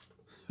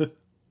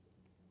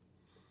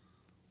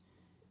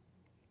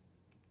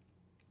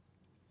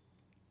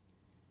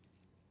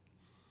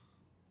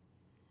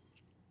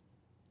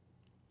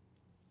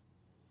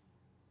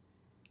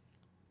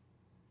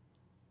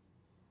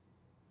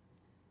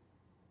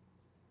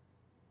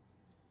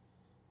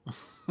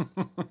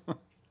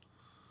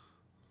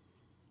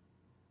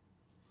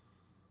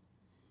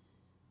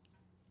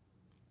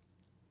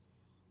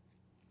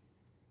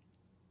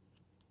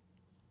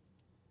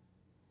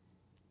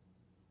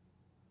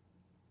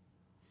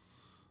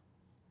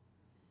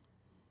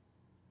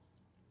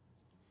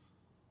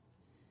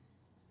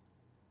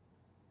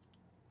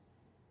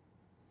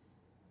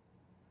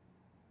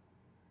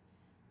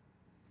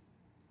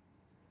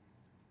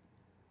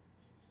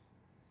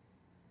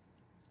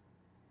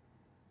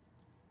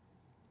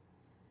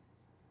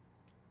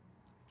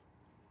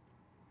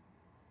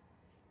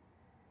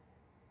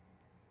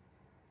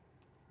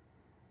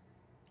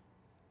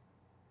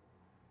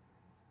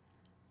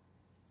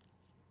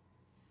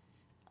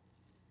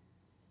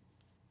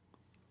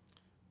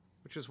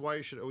 Which is why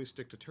you should always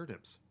stick to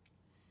turnips.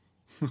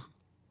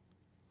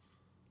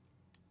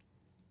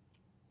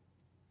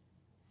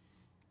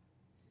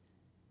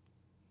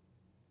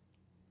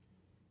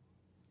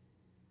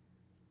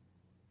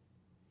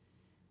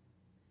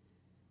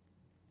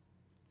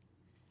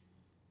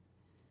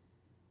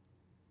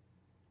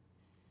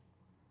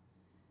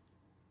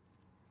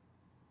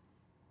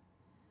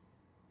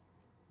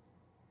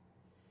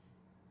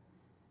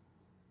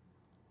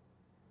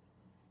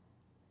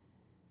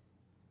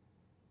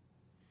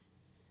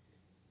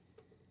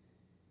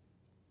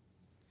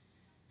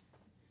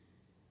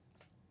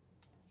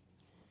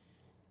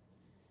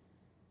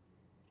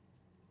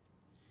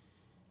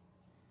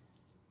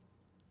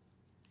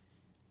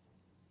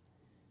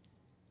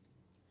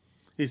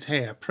 His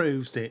hair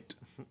proves it.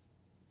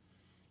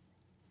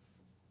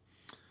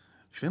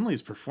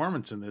 Finley's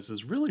performance in this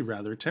is really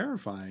rather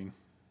terrifying.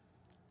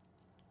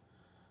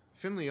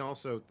 Finley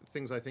also,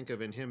 things I think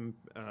of in him,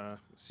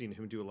 seen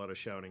him do a lot of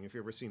shouting. If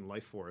you've ever seen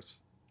Life Force,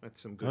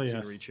 that's some good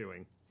scenery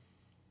chewing.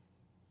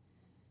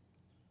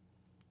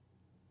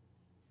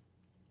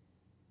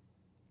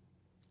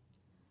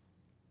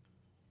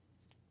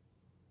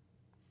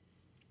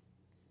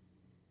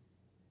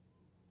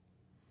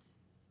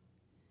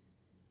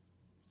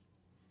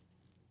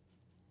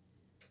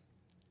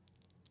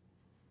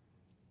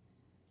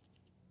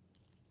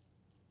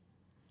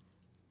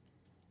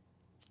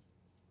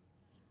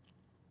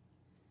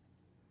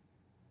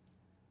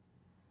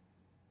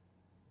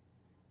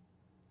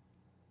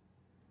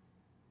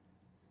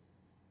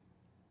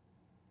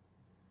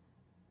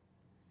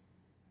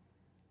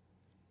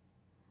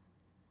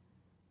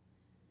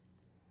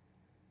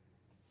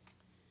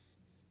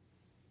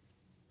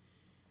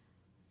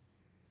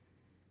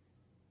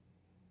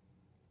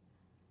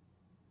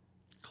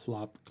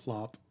 Clop,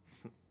 clop.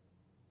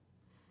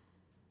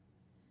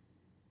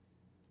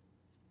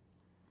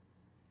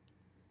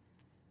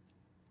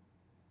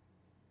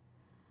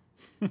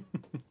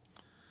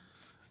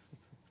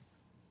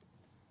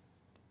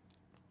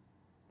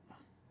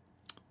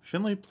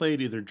 Finley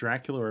played either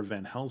Dracula or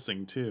Van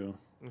Helsing, too.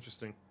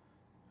 Interesting.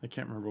 I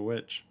can't remember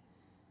which.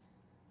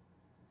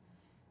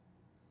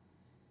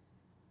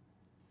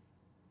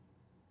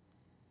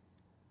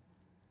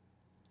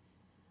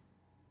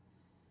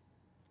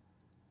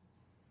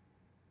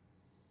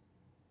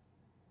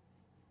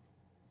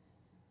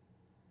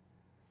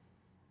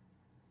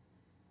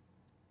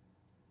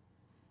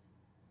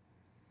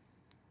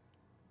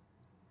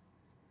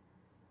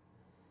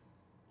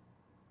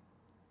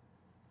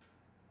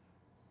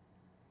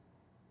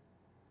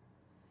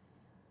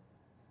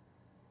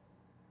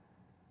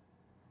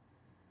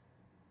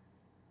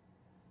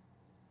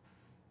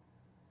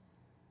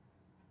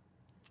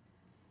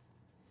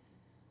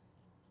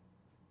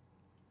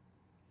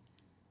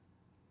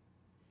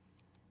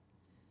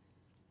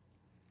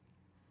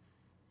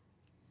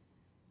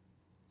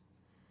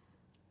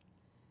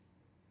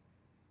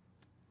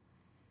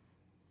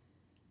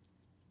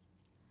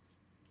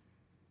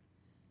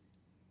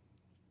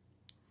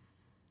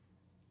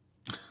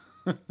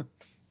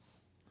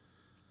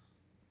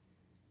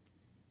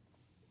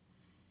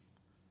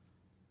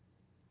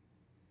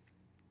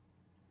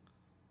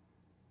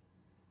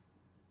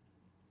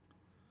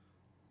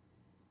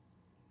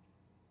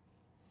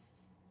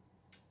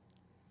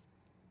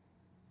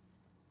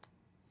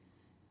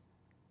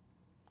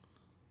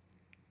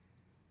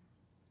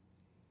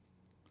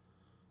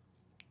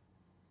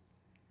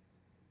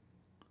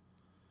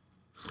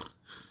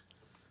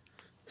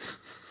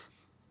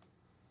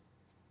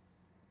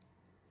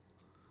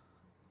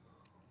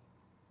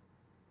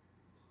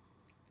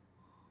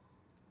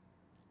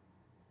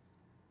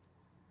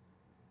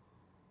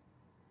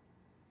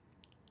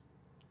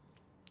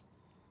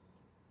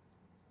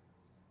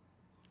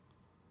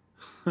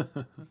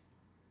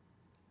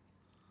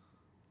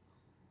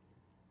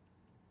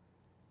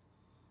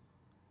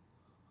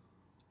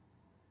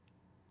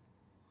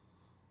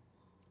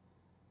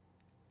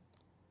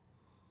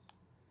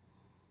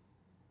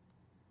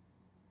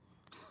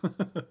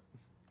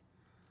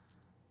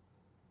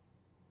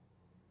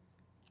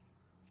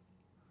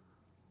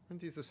 Aren't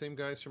these the same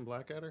guys from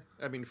Blackadder?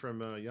 I mean, from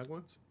Young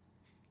Ones?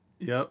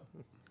 Yep.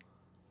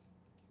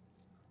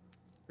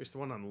 There's the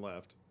one on the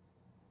left.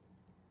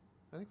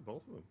 I think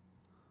both of them.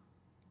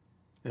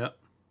 Yep.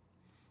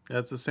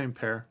 That's the same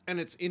pair.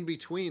 And it's in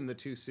between the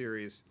two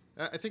series.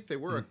 I think they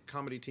were a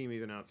comedy team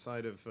even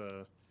outside of.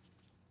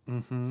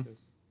 Mm-hmm.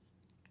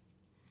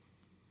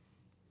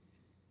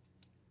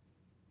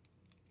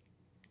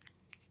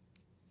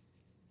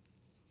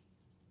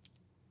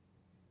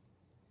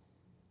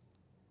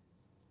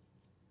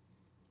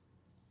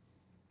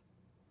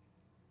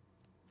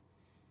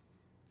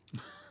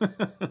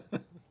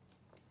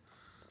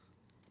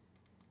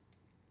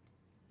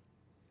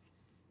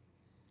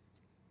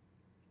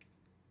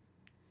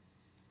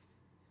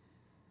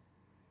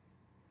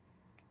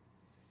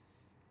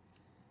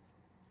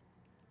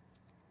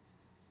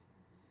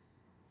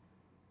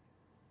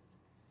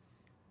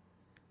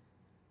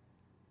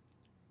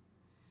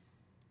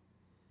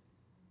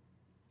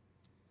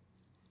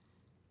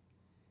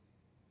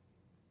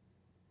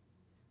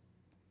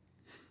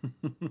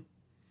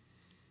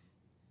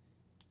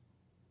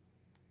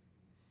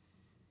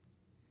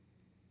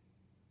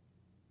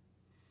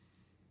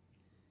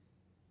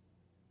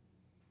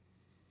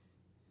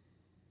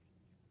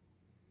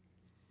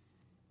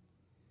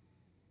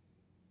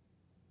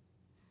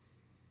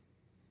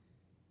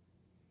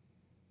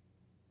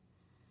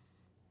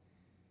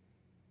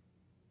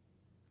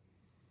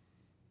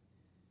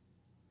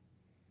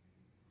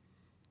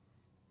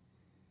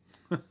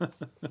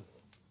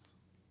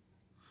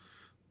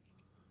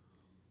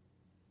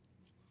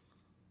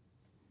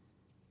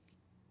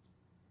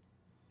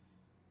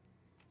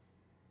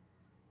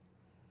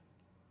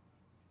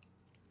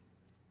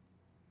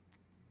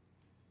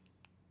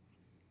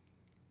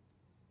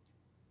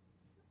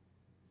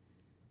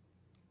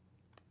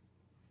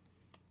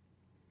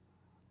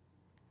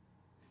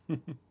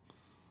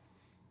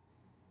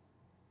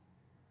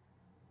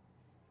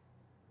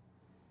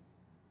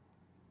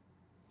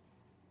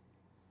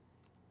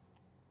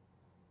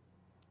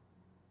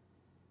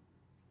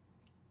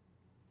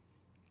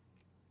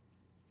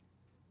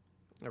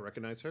 I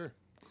recognize her.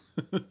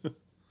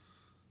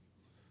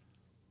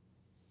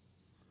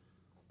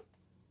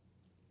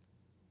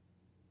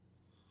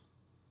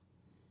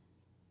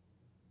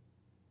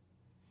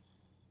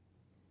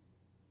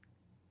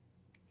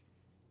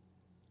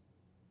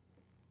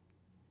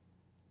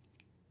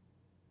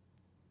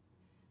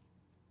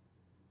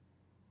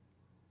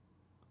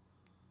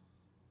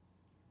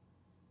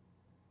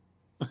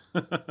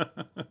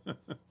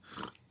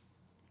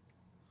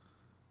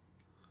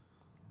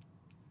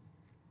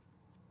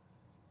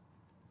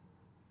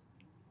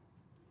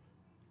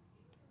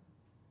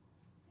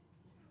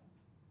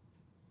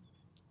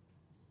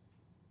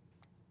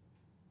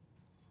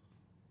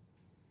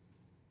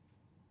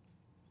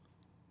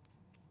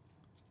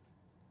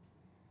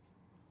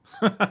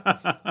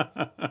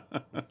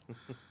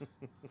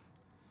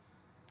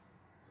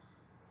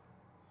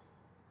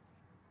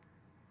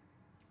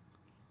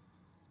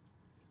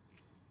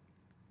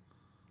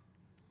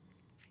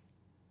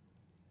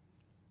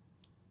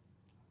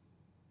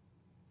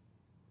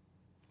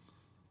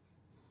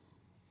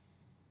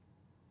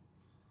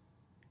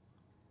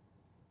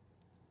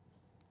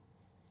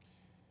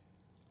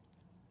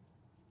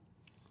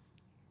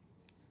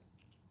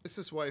 This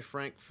is why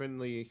Frank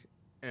Finley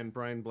and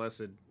Brian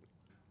Blessed.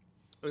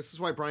 This is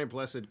why Brian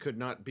Blessed could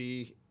not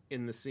be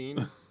in the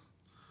scene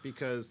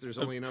because there's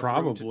only enough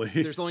Probably.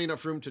 there's only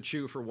enough room to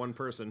chew for one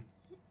person.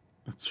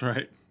 That's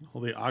right.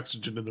 All the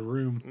oxygen in the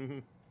room. Mm-hmm.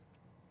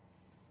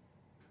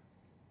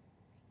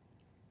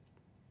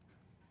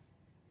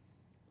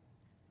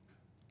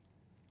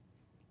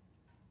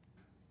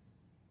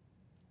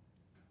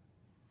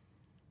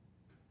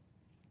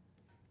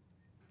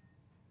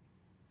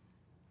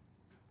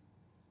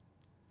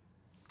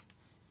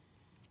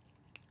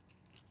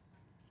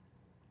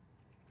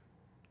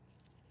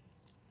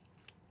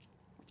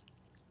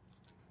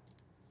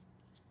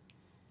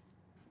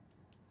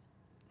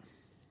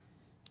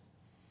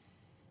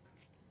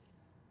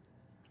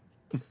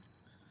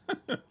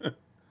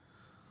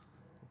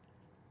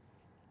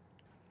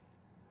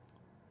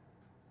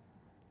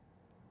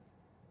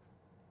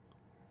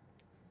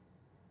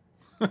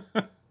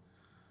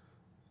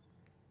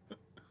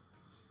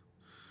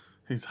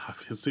 He's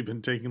obviously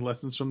been taking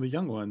lessons from the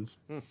young ones.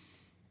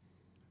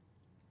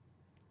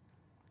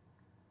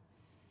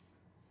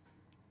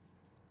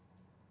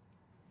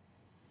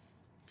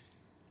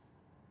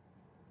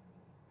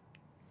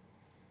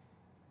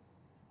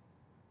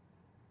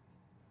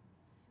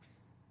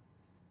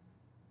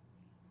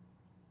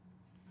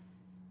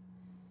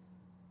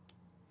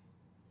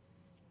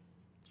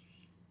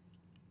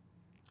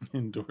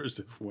 Indoors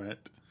if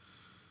wet.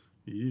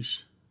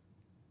 Yeesh.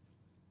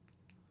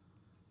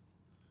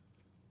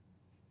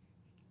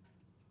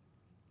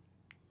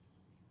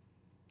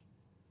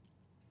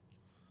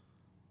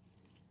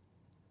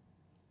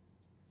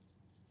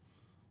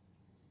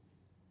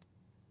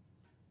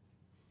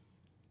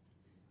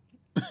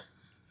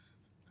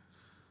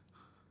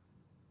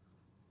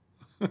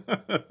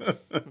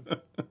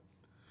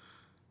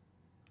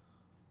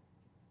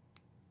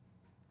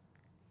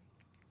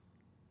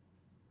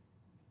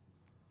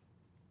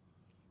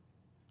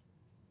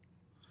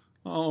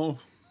 Oh,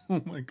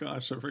 oh my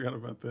gosh, I forgot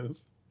about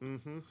this.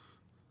 Mm-hmm.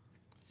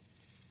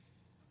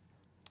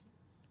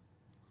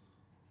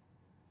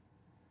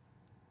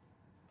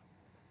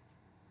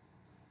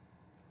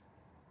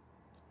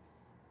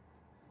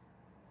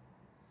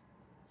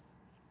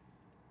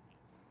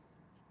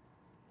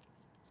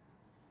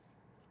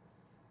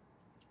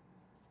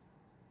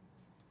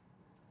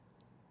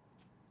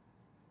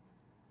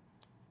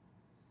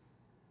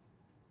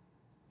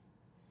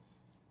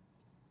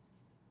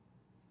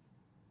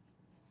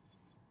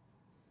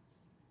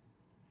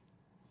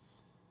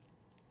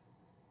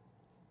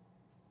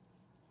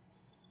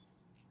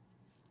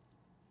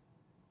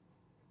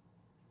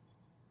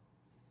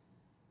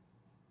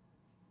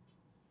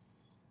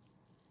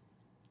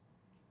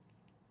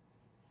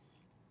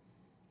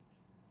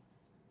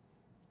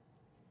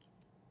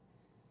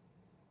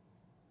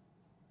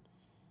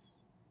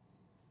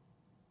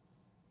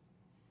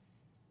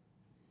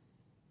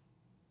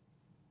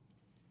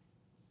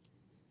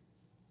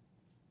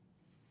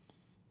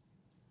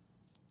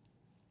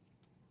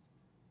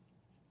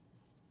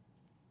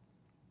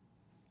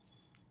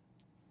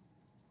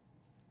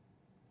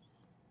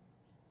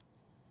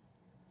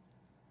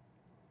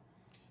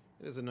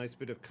 It is a nice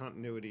bit of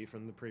continuity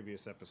from the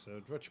previous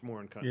episode. Much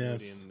more in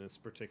continuity Yes. in this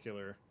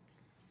particular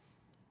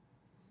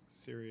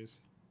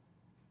series.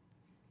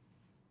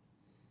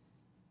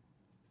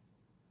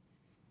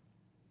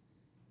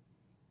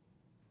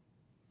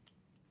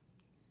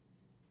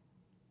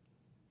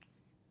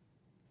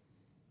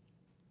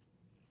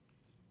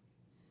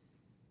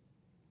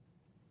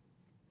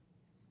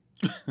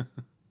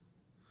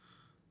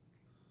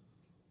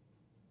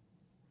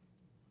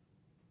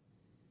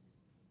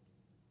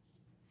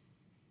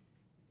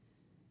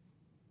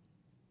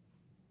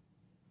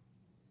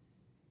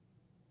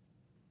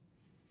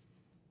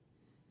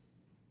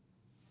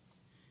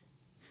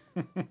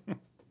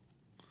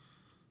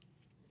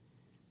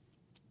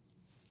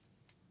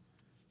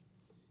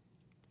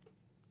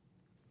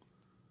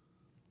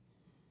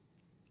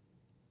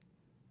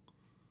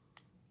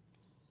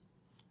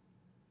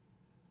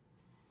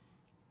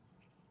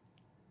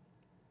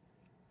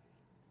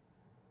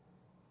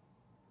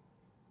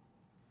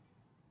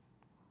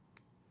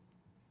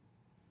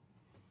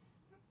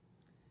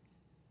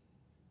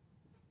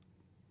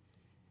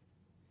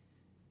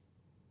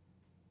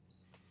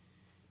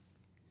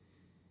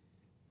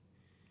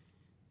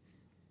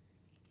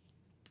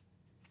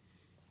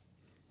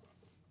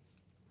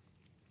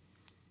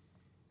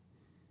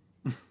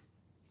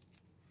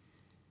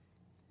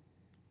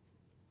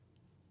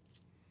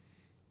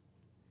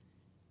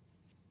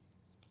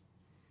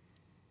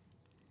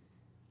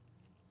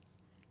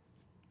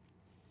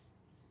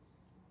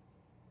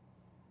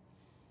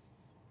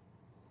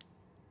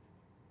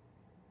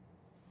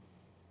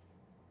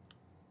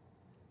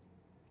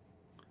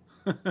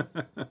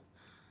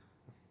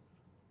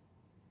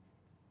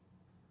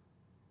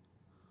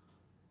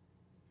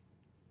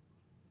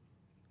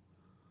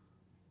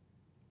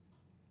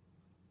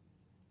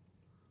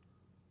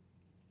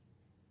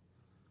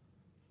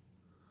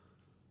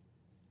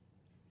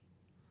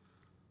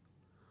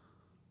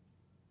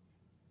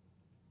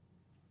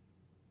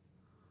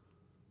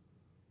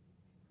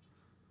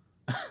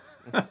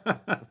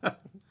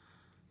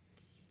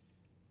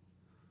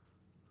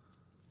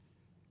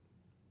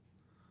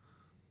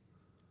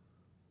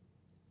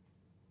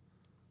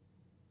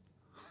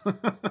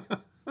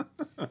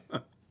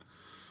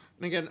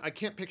 And again, I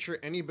can't picture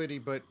anybody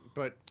but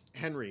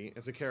Henry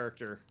as a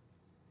character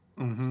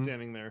Mm-hmm.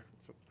 standing there.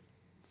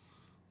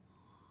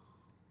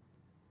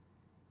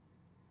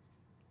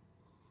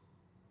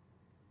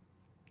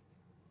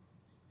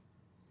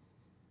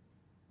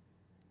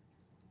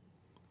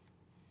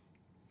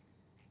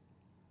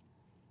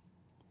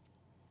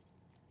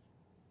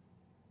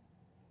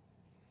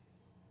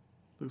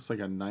 Looks like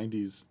a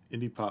 90s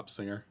indie pop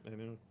singer. I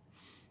know.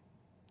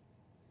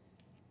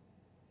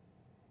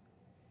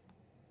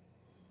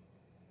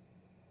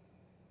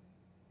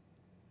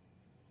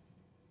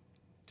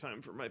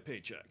 Time for my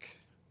paycheck.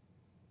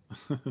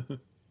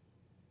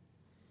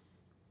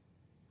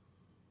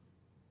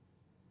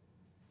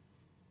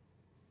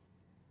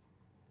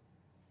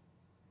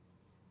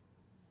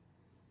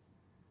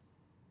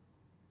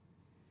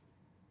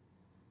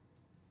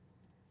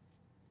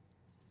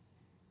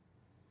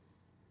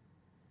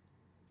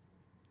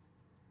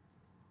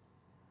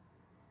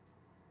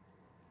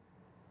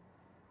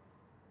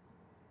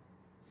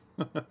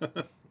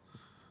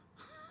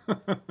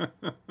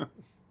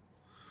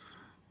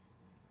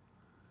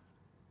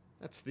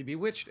 That's the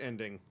Bewitched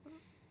ending.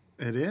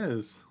 It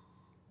is.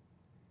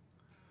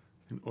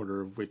 In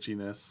order of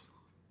witchiness.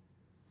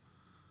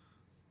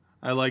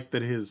 I like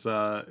that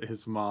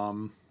his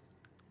mom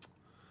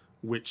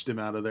witched him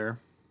out of there.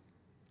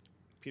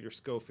 Peter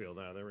Schofield.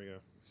 Ah, there we go.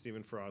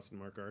 Stephen Frost and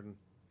Mark Arden.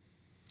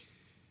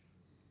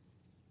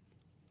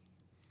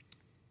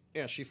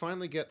 Yeah, she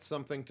finally gets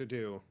something to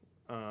do.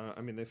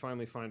 I mean, they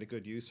finally find a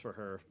good use for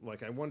her.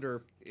 Like, I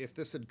wonder if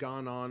this had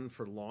gone on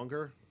for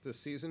longer this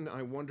season.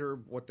 I wonder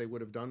what they would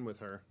have done with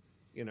her.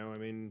 You know, I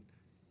mean,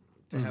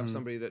 to have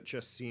somebody that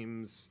just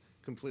seems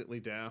completely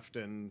daft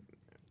and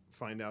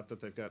find out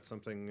that they've got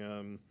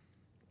something,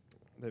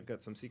 they've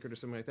got some secret or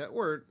something like that,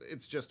 or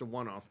it's just a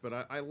one-off.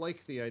 But I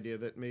like the idea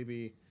that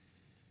maybe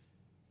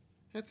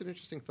that's an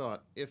interesting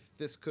thought. If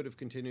this could have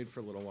continued for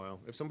a little while,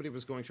 if somebody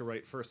was going to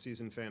write first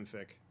season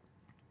fanfic,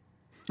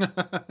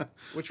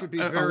 which would be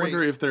very. I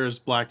wonder if there's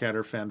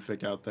Blackadder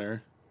fanfic out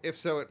there. If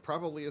so, it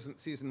probably isn't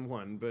season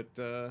 1, but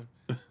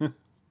you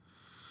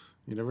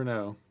never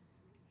know.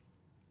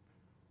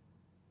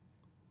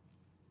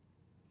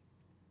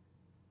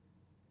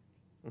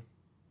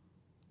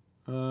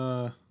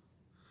 Well,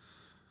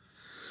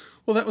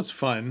 that was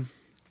fun.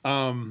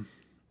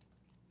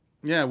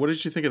 Yeah, what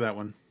did you think of that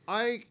one?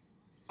 I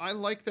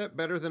like that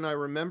better than I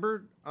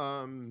remembered.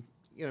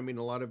 You know, I mean,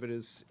 a lot of it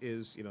is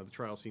you know, the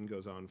trial scene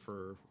goes on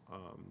for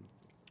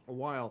a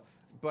while,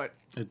 but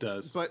it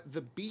does. But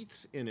the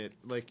beats in it,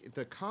 like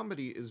the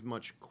comedy, is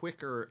much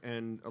quicker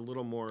and a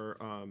little more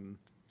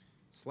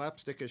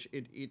slapstickish.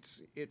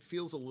 It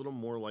feels a little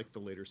more like the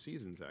later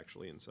seasons,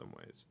 actually, in some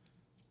ways.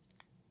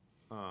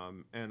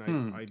 And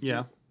I do,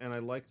 yeah, and I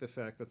like the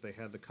fact that they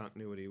had the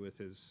continuity with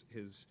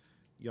his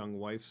young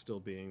wife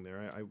still being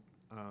there.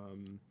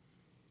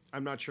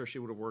 I'm not sure she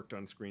would have worked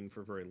on screen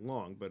for very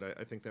long, but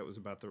I think that was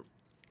about the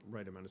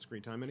right amount of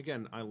screen time. And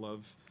again, I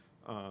love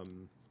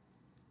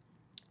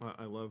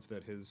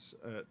that his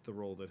the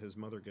role that his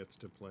mother gets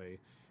to play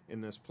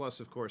in this. Plus,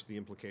 of course, the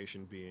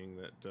implication being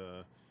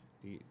that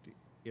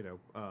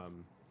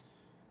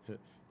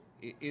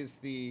is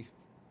the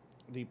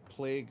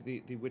plague,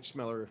 the witch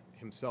smeller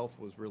himself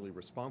was really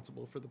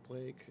responsible for the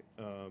plague.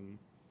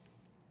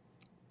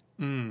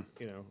 You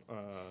know,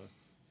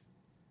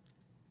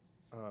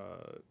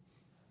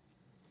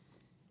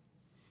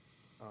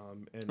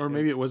 or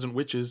maybe it wasn't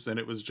witches and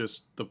it was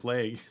just the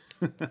plague.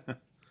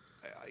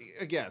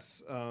 I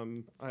guess.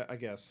 I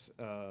guess.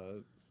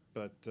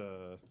 But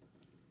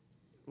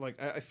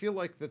like, I feel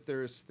like that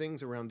there's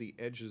things around the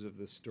edges of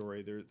this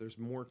story. There's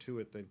more to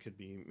it than could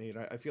be made.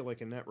 I feel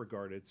like in that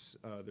regard, it's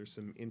there's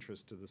some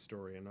interest to the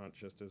story and not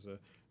just as a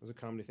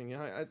comedy thing.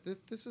 Yeah,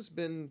 that's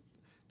been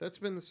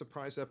the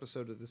surprise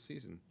episode of this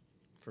season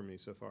for me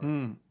so far.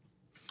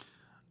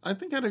 I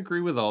think I'd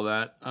agree with all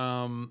that.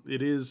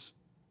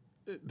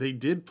 They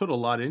did put a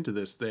lot into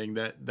this thing,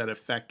 that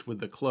effect with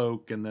the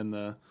cloak and then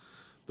the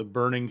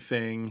burning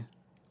thing.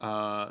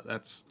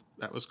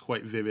 That was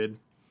quite vivid.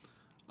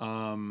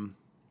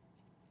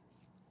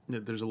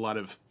 There's a lot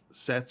of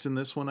sets in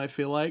this one, I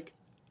feel like.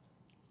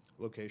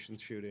 Location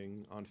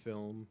shooting on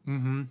film.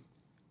 Mm-hmm.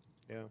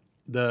 Yeah.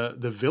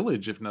 The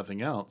village, if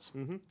nothing else.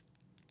 Mm-hmm.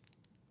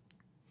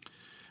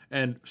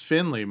 And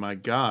Finley, my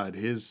God,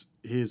 his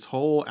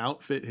whole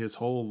outfit, his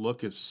whole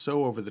look is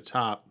so over the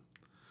top.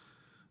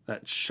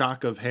 That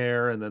shock of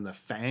hair and then the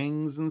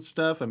fangs and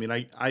stuff. I mean,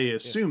 I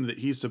assume that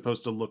he's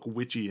supposed to look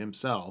witchy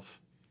himself.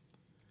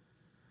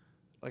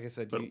 Like I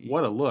said, but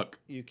what a look.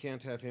 You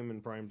can't have him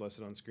and Brian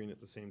Blessed on screen at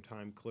the same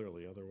time,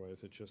 clearly.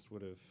 Otherwise, it just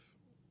would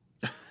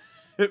have...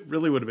 It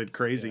really would have been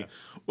crazy. Yeah.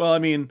 Well, I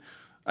mean,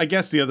 I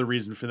guess the other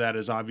reason for that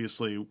is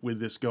obviously with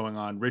this going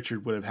on,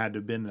 Richard would have had to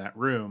have been in that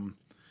room.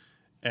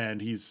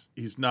 And he's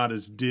not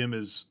as dim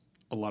as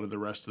a lot of the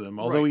rest of them,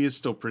 although he is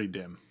still pretty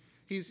dim.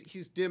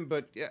 He's dim,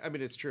 but yeah, I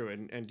mean, it's true.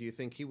 And do you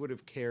think he would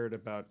have cared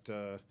about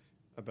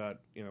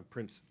you know,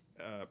 Prince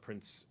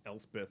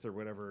Elspeth or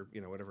whatever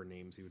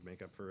names he would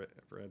make up for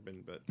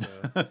Edmund? But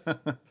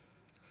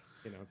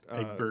you know,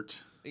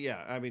 Egbert.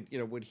 Yeah, I mean, you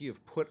know, would he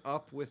have put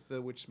up with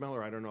the witch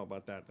smeller? I don't know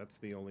about that. That's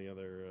the only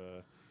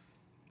other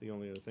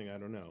thing I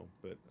don't know.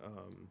 But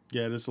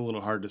yeah, it is a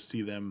little hard to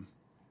see them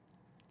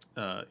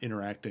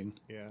interacting.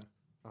 Yeah.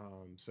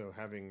 So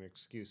having an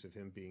excuse of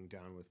him being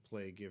down with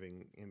plague,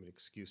 giving him an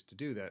excuse to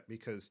do that,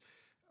 because,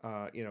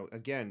 you know,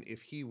 again,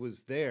 if he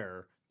was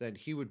there, then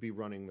he would be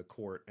running the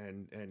court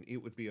and it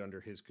would be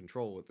under his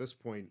control. At this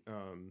point,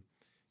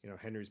 you know,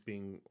 Henry's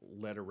being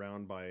led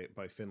around by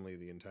Finley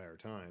the entire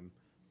time,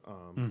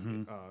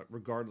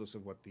 regardless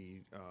of what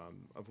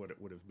what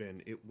it would have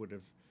been. It would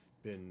have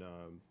been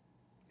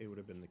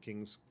the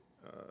king's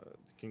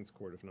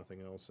court, if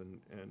nothing else,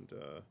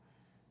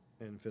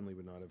 and Finley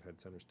would not have had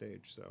center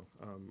stage. So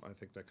I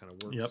think that kind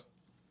of works. Yep.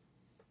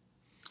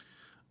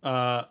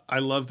 I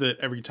love that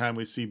every time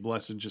we see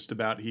Blessed, just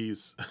about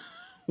he's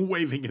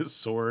waving his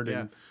sword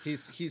and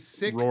he's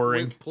sick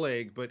roaring with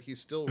plague, but he's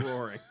still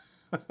roaring.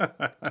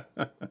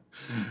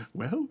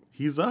 Well,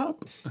 he's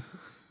up.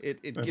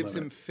 It gives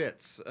him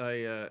fits.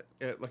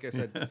 Like I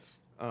said,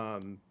 yes.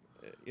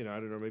 You know, I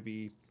don't know.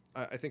 Maybe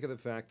I think of the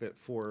fact that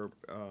for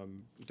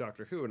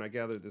Doctor Who, and I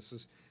gather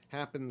this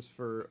happens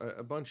for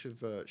a bunch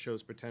of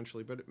shows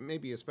potentially, but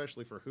maybe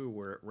especially for Who,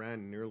 where it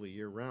ran nearly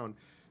year round,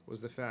 was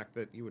the fact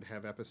that you would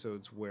have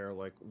episodes where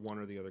like one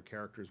or the other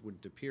characters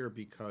wouldn't appear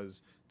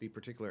because the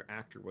particular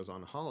actor was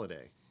on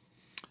holiday.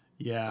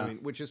 Yeah. I mean,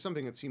 which is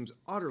something that seems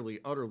utterly,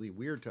 utterly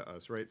weird to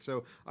us, right?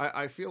 So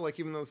I feel like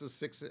even though this is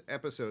 6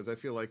 episodes, I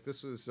feel like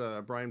this is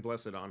Brian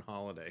Blessed on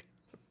holiday.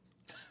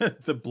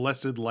 The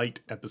Blessed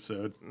Light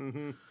episode.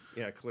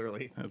 Yeah,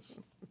 clearly. That's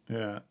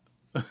yeah.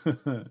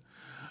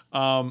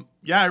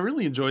 Yeah, I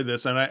really enjoyed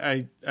this, and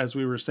I as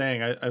we were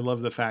saying, I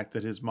love the fact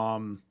that his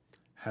mom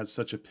has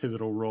such a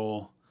pivotal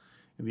role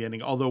in the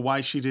ending. Although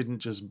why she didn't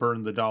just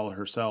burn the doll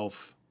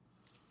herself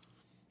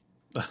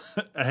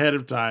ahead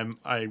of time,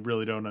 I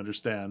really don't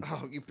understand.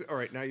 Oh, all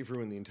right. Now you've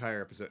ruined the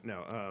entire episode.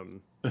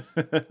 No,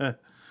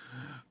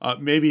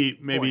 Maybe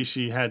Point.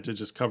 she had to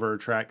just cover her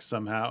tracks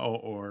somehow,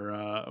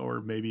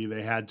 or maybe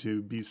they had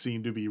to be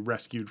seen to be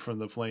rescued from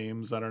the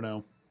flames. I don't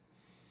know.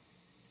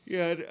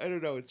 Yeah, I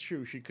don't know. It's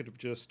true. She could have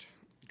just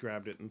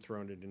grabbed it and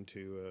thrown it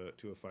into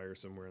to a fire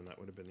somewhere, and that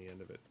would have been the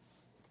end of it.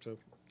 So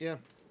yeah,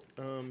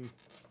 I don't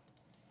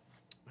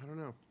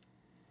know.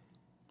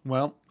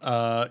 Well,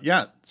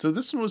 yeah. So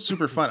this one was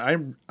super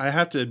fun. I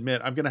have to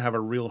admit, I'm gonna have a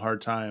real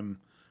hard time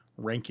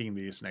ranking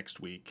these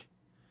next week.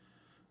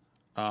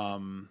 I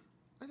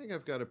think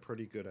I've got a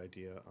pretty good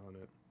idea on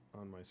it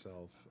on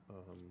myself.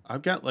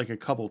 I've got like a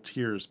couple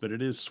tiers, but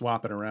it is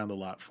swapping around a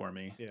lot for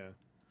me. Yeah.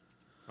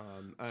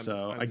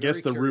 So I'm I guess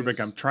very the rubric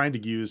curious. I'm trying to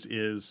use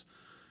is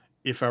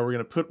if I were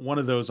going to put one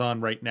of those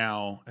on right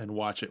now and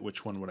watch it,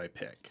 which one would I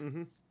pick?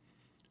 Mm-hmm.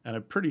 And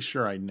I'm pretty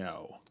sure I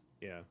know,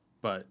 Yeah.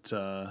 but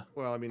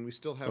Well, I mean, we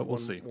still have we'll one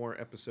see. more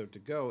episode to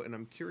go, and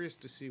I'm curious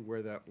to see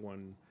where that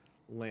one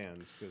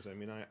lands, because, I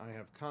mean, I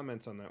have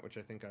comments on that, which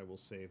I think I will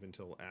save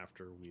until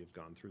after we have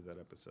gone through that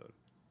episode.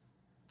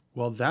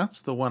 Well,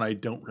 that's the one I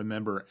don't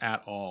remember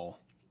at all.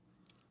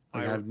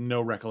 Like, I have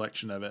no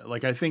recollection of it.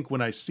 Like, I think when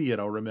I see it,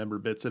 I'll remember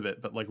bits of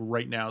it. But like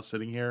right now,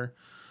 sitting here,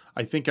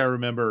 I think I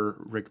remember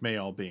Rick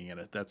Mayall being in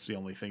it. That's the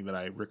only thing that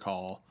I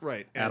recall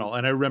Right. at all.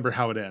 And I remember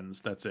how it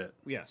ends. That's it.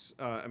 Yes.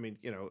 I mean,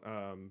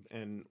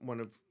 and one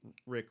of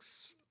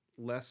Rick's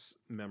less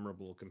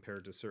memorable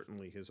compared to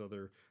certainly his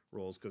other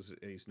roles, because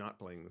he's not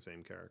playing the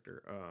same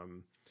character.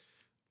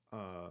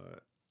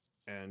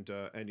 And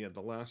yeah,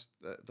 the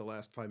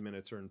last 5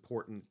 minutes are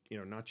important,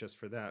 not just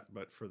for that,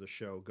 but for the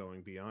show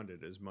going beyond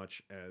it, as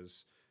much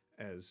as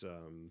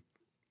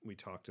we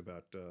talked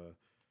about,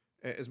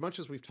 as much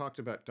as we've talked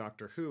about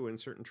Doctor Who and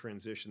certain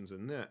transitions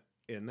in that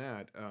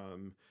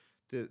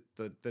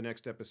the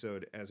next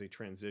episode as a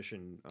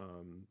transition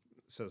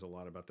says a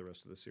lot about the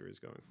rest of the series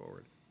going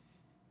forward.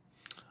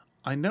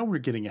 I know we're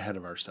getting ahead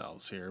of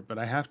ourselves here, but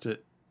I have to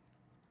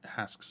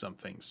ask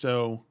something.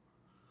 So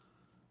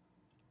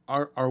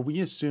are we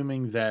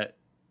assuming that,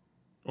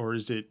 or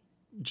is it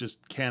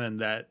just canon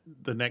that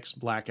the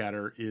next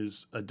Blackadder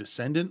is a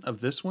descendant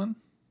of this one?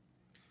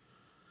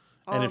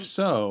 And if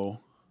so,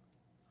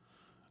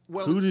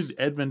 who did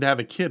Edmund have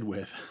a kid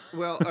with?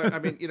 Well, I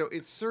mean,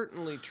 it's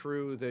certainly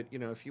true that,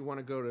 if you want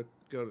to go to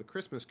the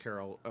Christmas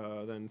Carol,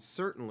 then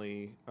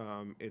certainly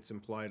it's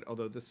implied,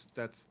 although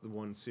that's the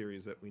one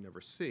series that we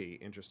never see,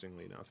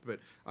 interestingly enough.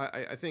 But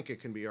I think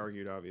it can be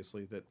argued,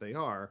 obviously, that they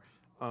are.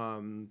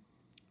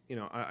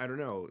 I don't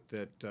know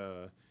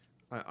that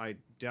I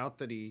doubt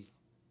that he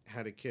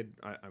had a kid.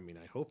 I mean,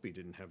 I hope he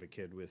didn't have a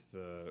kid with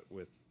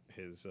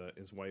his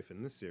wife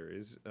in this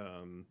series.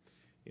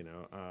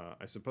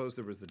 I suppose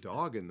there was the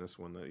dog in this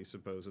one that he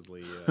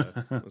supposedly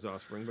was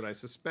offspring, but I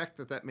suspect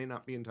that may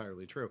not be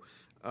entirely true.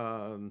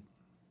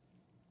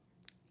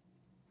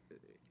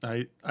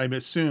 I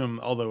assume,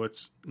 although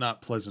it's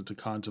not pleasant to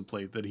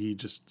contemplate, that he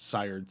just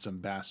sired some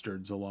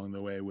bastards along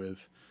the way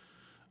with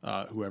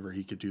whoever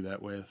he could do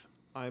that with.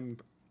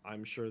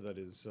 I'm sure that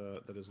is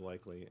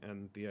likely,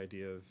 and the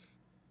idea of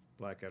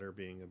Blackadder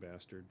being a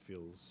bastard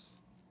feels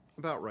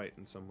about right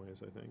in some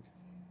ways, I think.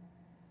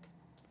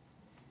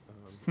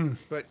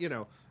 But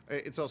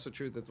it's also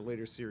true that the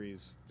later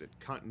series, that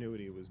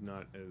continuity was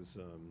not as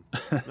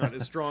not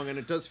as strong, and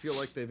it does feel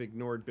like they've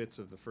ignored bits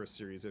of the first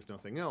series, if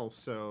nothing else.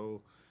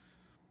 So,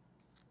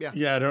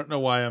 yeah, I don't know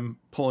why I'm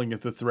pulling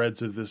at the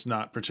threads of this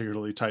not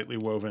particularly tightly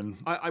woven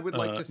I would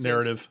like to think,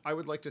 narrative. I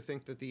would like to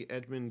think that the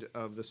Edmund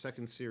of the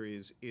second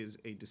series is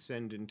a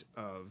descendant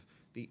of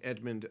the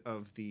Edmund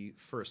of the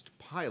first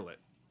pilot.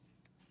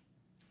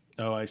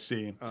 Oh, I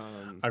see.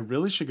 I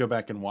really should go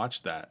back and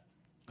watch that.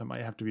 That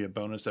might have to be a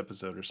bonus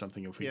episode or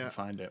something if we can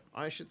find it.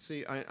 I should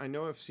see. I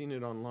know I've seen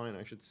it online.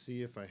 I should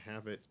see if I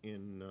have it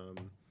in.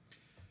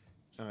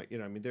 I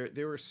mean,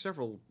 there were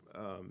several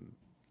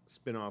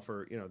spin-off,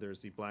 or there's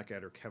the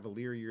Blackadder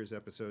Cavalier Years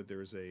episode.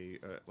 There's a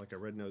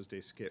Red Nose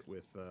Day skit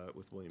with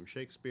William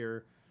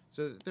Shakespeare.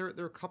 So there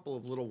are a couple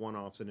of little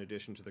one-offs in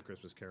addition to the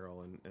Christmas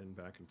Carol and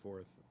back and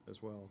forth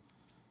as well.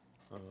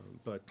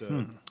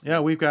 Yeah,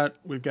 we've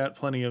got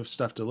plenty of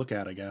stuff to look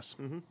at, I guess.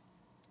 Mm-hmm.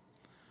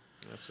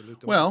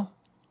 Absolutely. Well,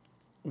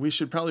 we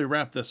should probably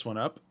wrap this one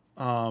up.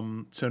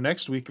 So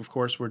next week, of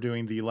course, we're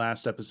doing the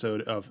last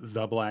episode of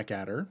The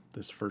Blackadder,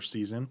 this first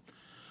season.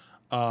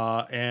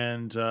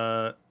 And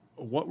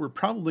what we're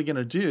probably going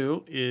to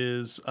do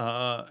is,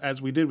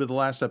 as we did with the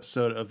last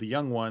episode of The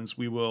Young Ones,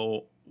 we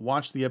will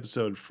watch the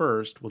episode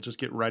first. We'll just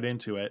get right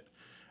into it.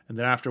 And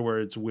then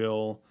afterwards,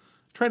 we'll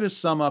try to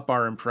sum up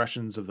our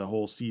impressions of the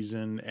whole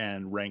season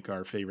and rank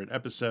our favorite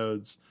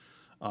episodes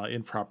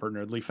in proper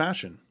nerdly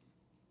fashion.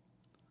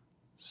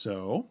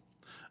 So,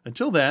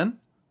 until then,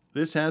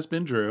 this has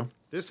been Drew.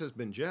 This has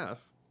been Jeff.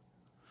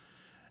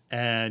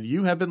 And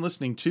you have been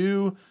listening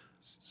to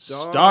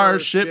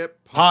Starship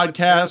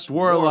Podcast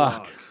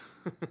Warlock.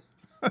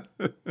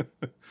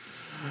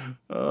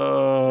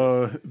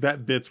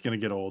 That bit's going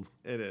to get old.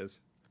 It is.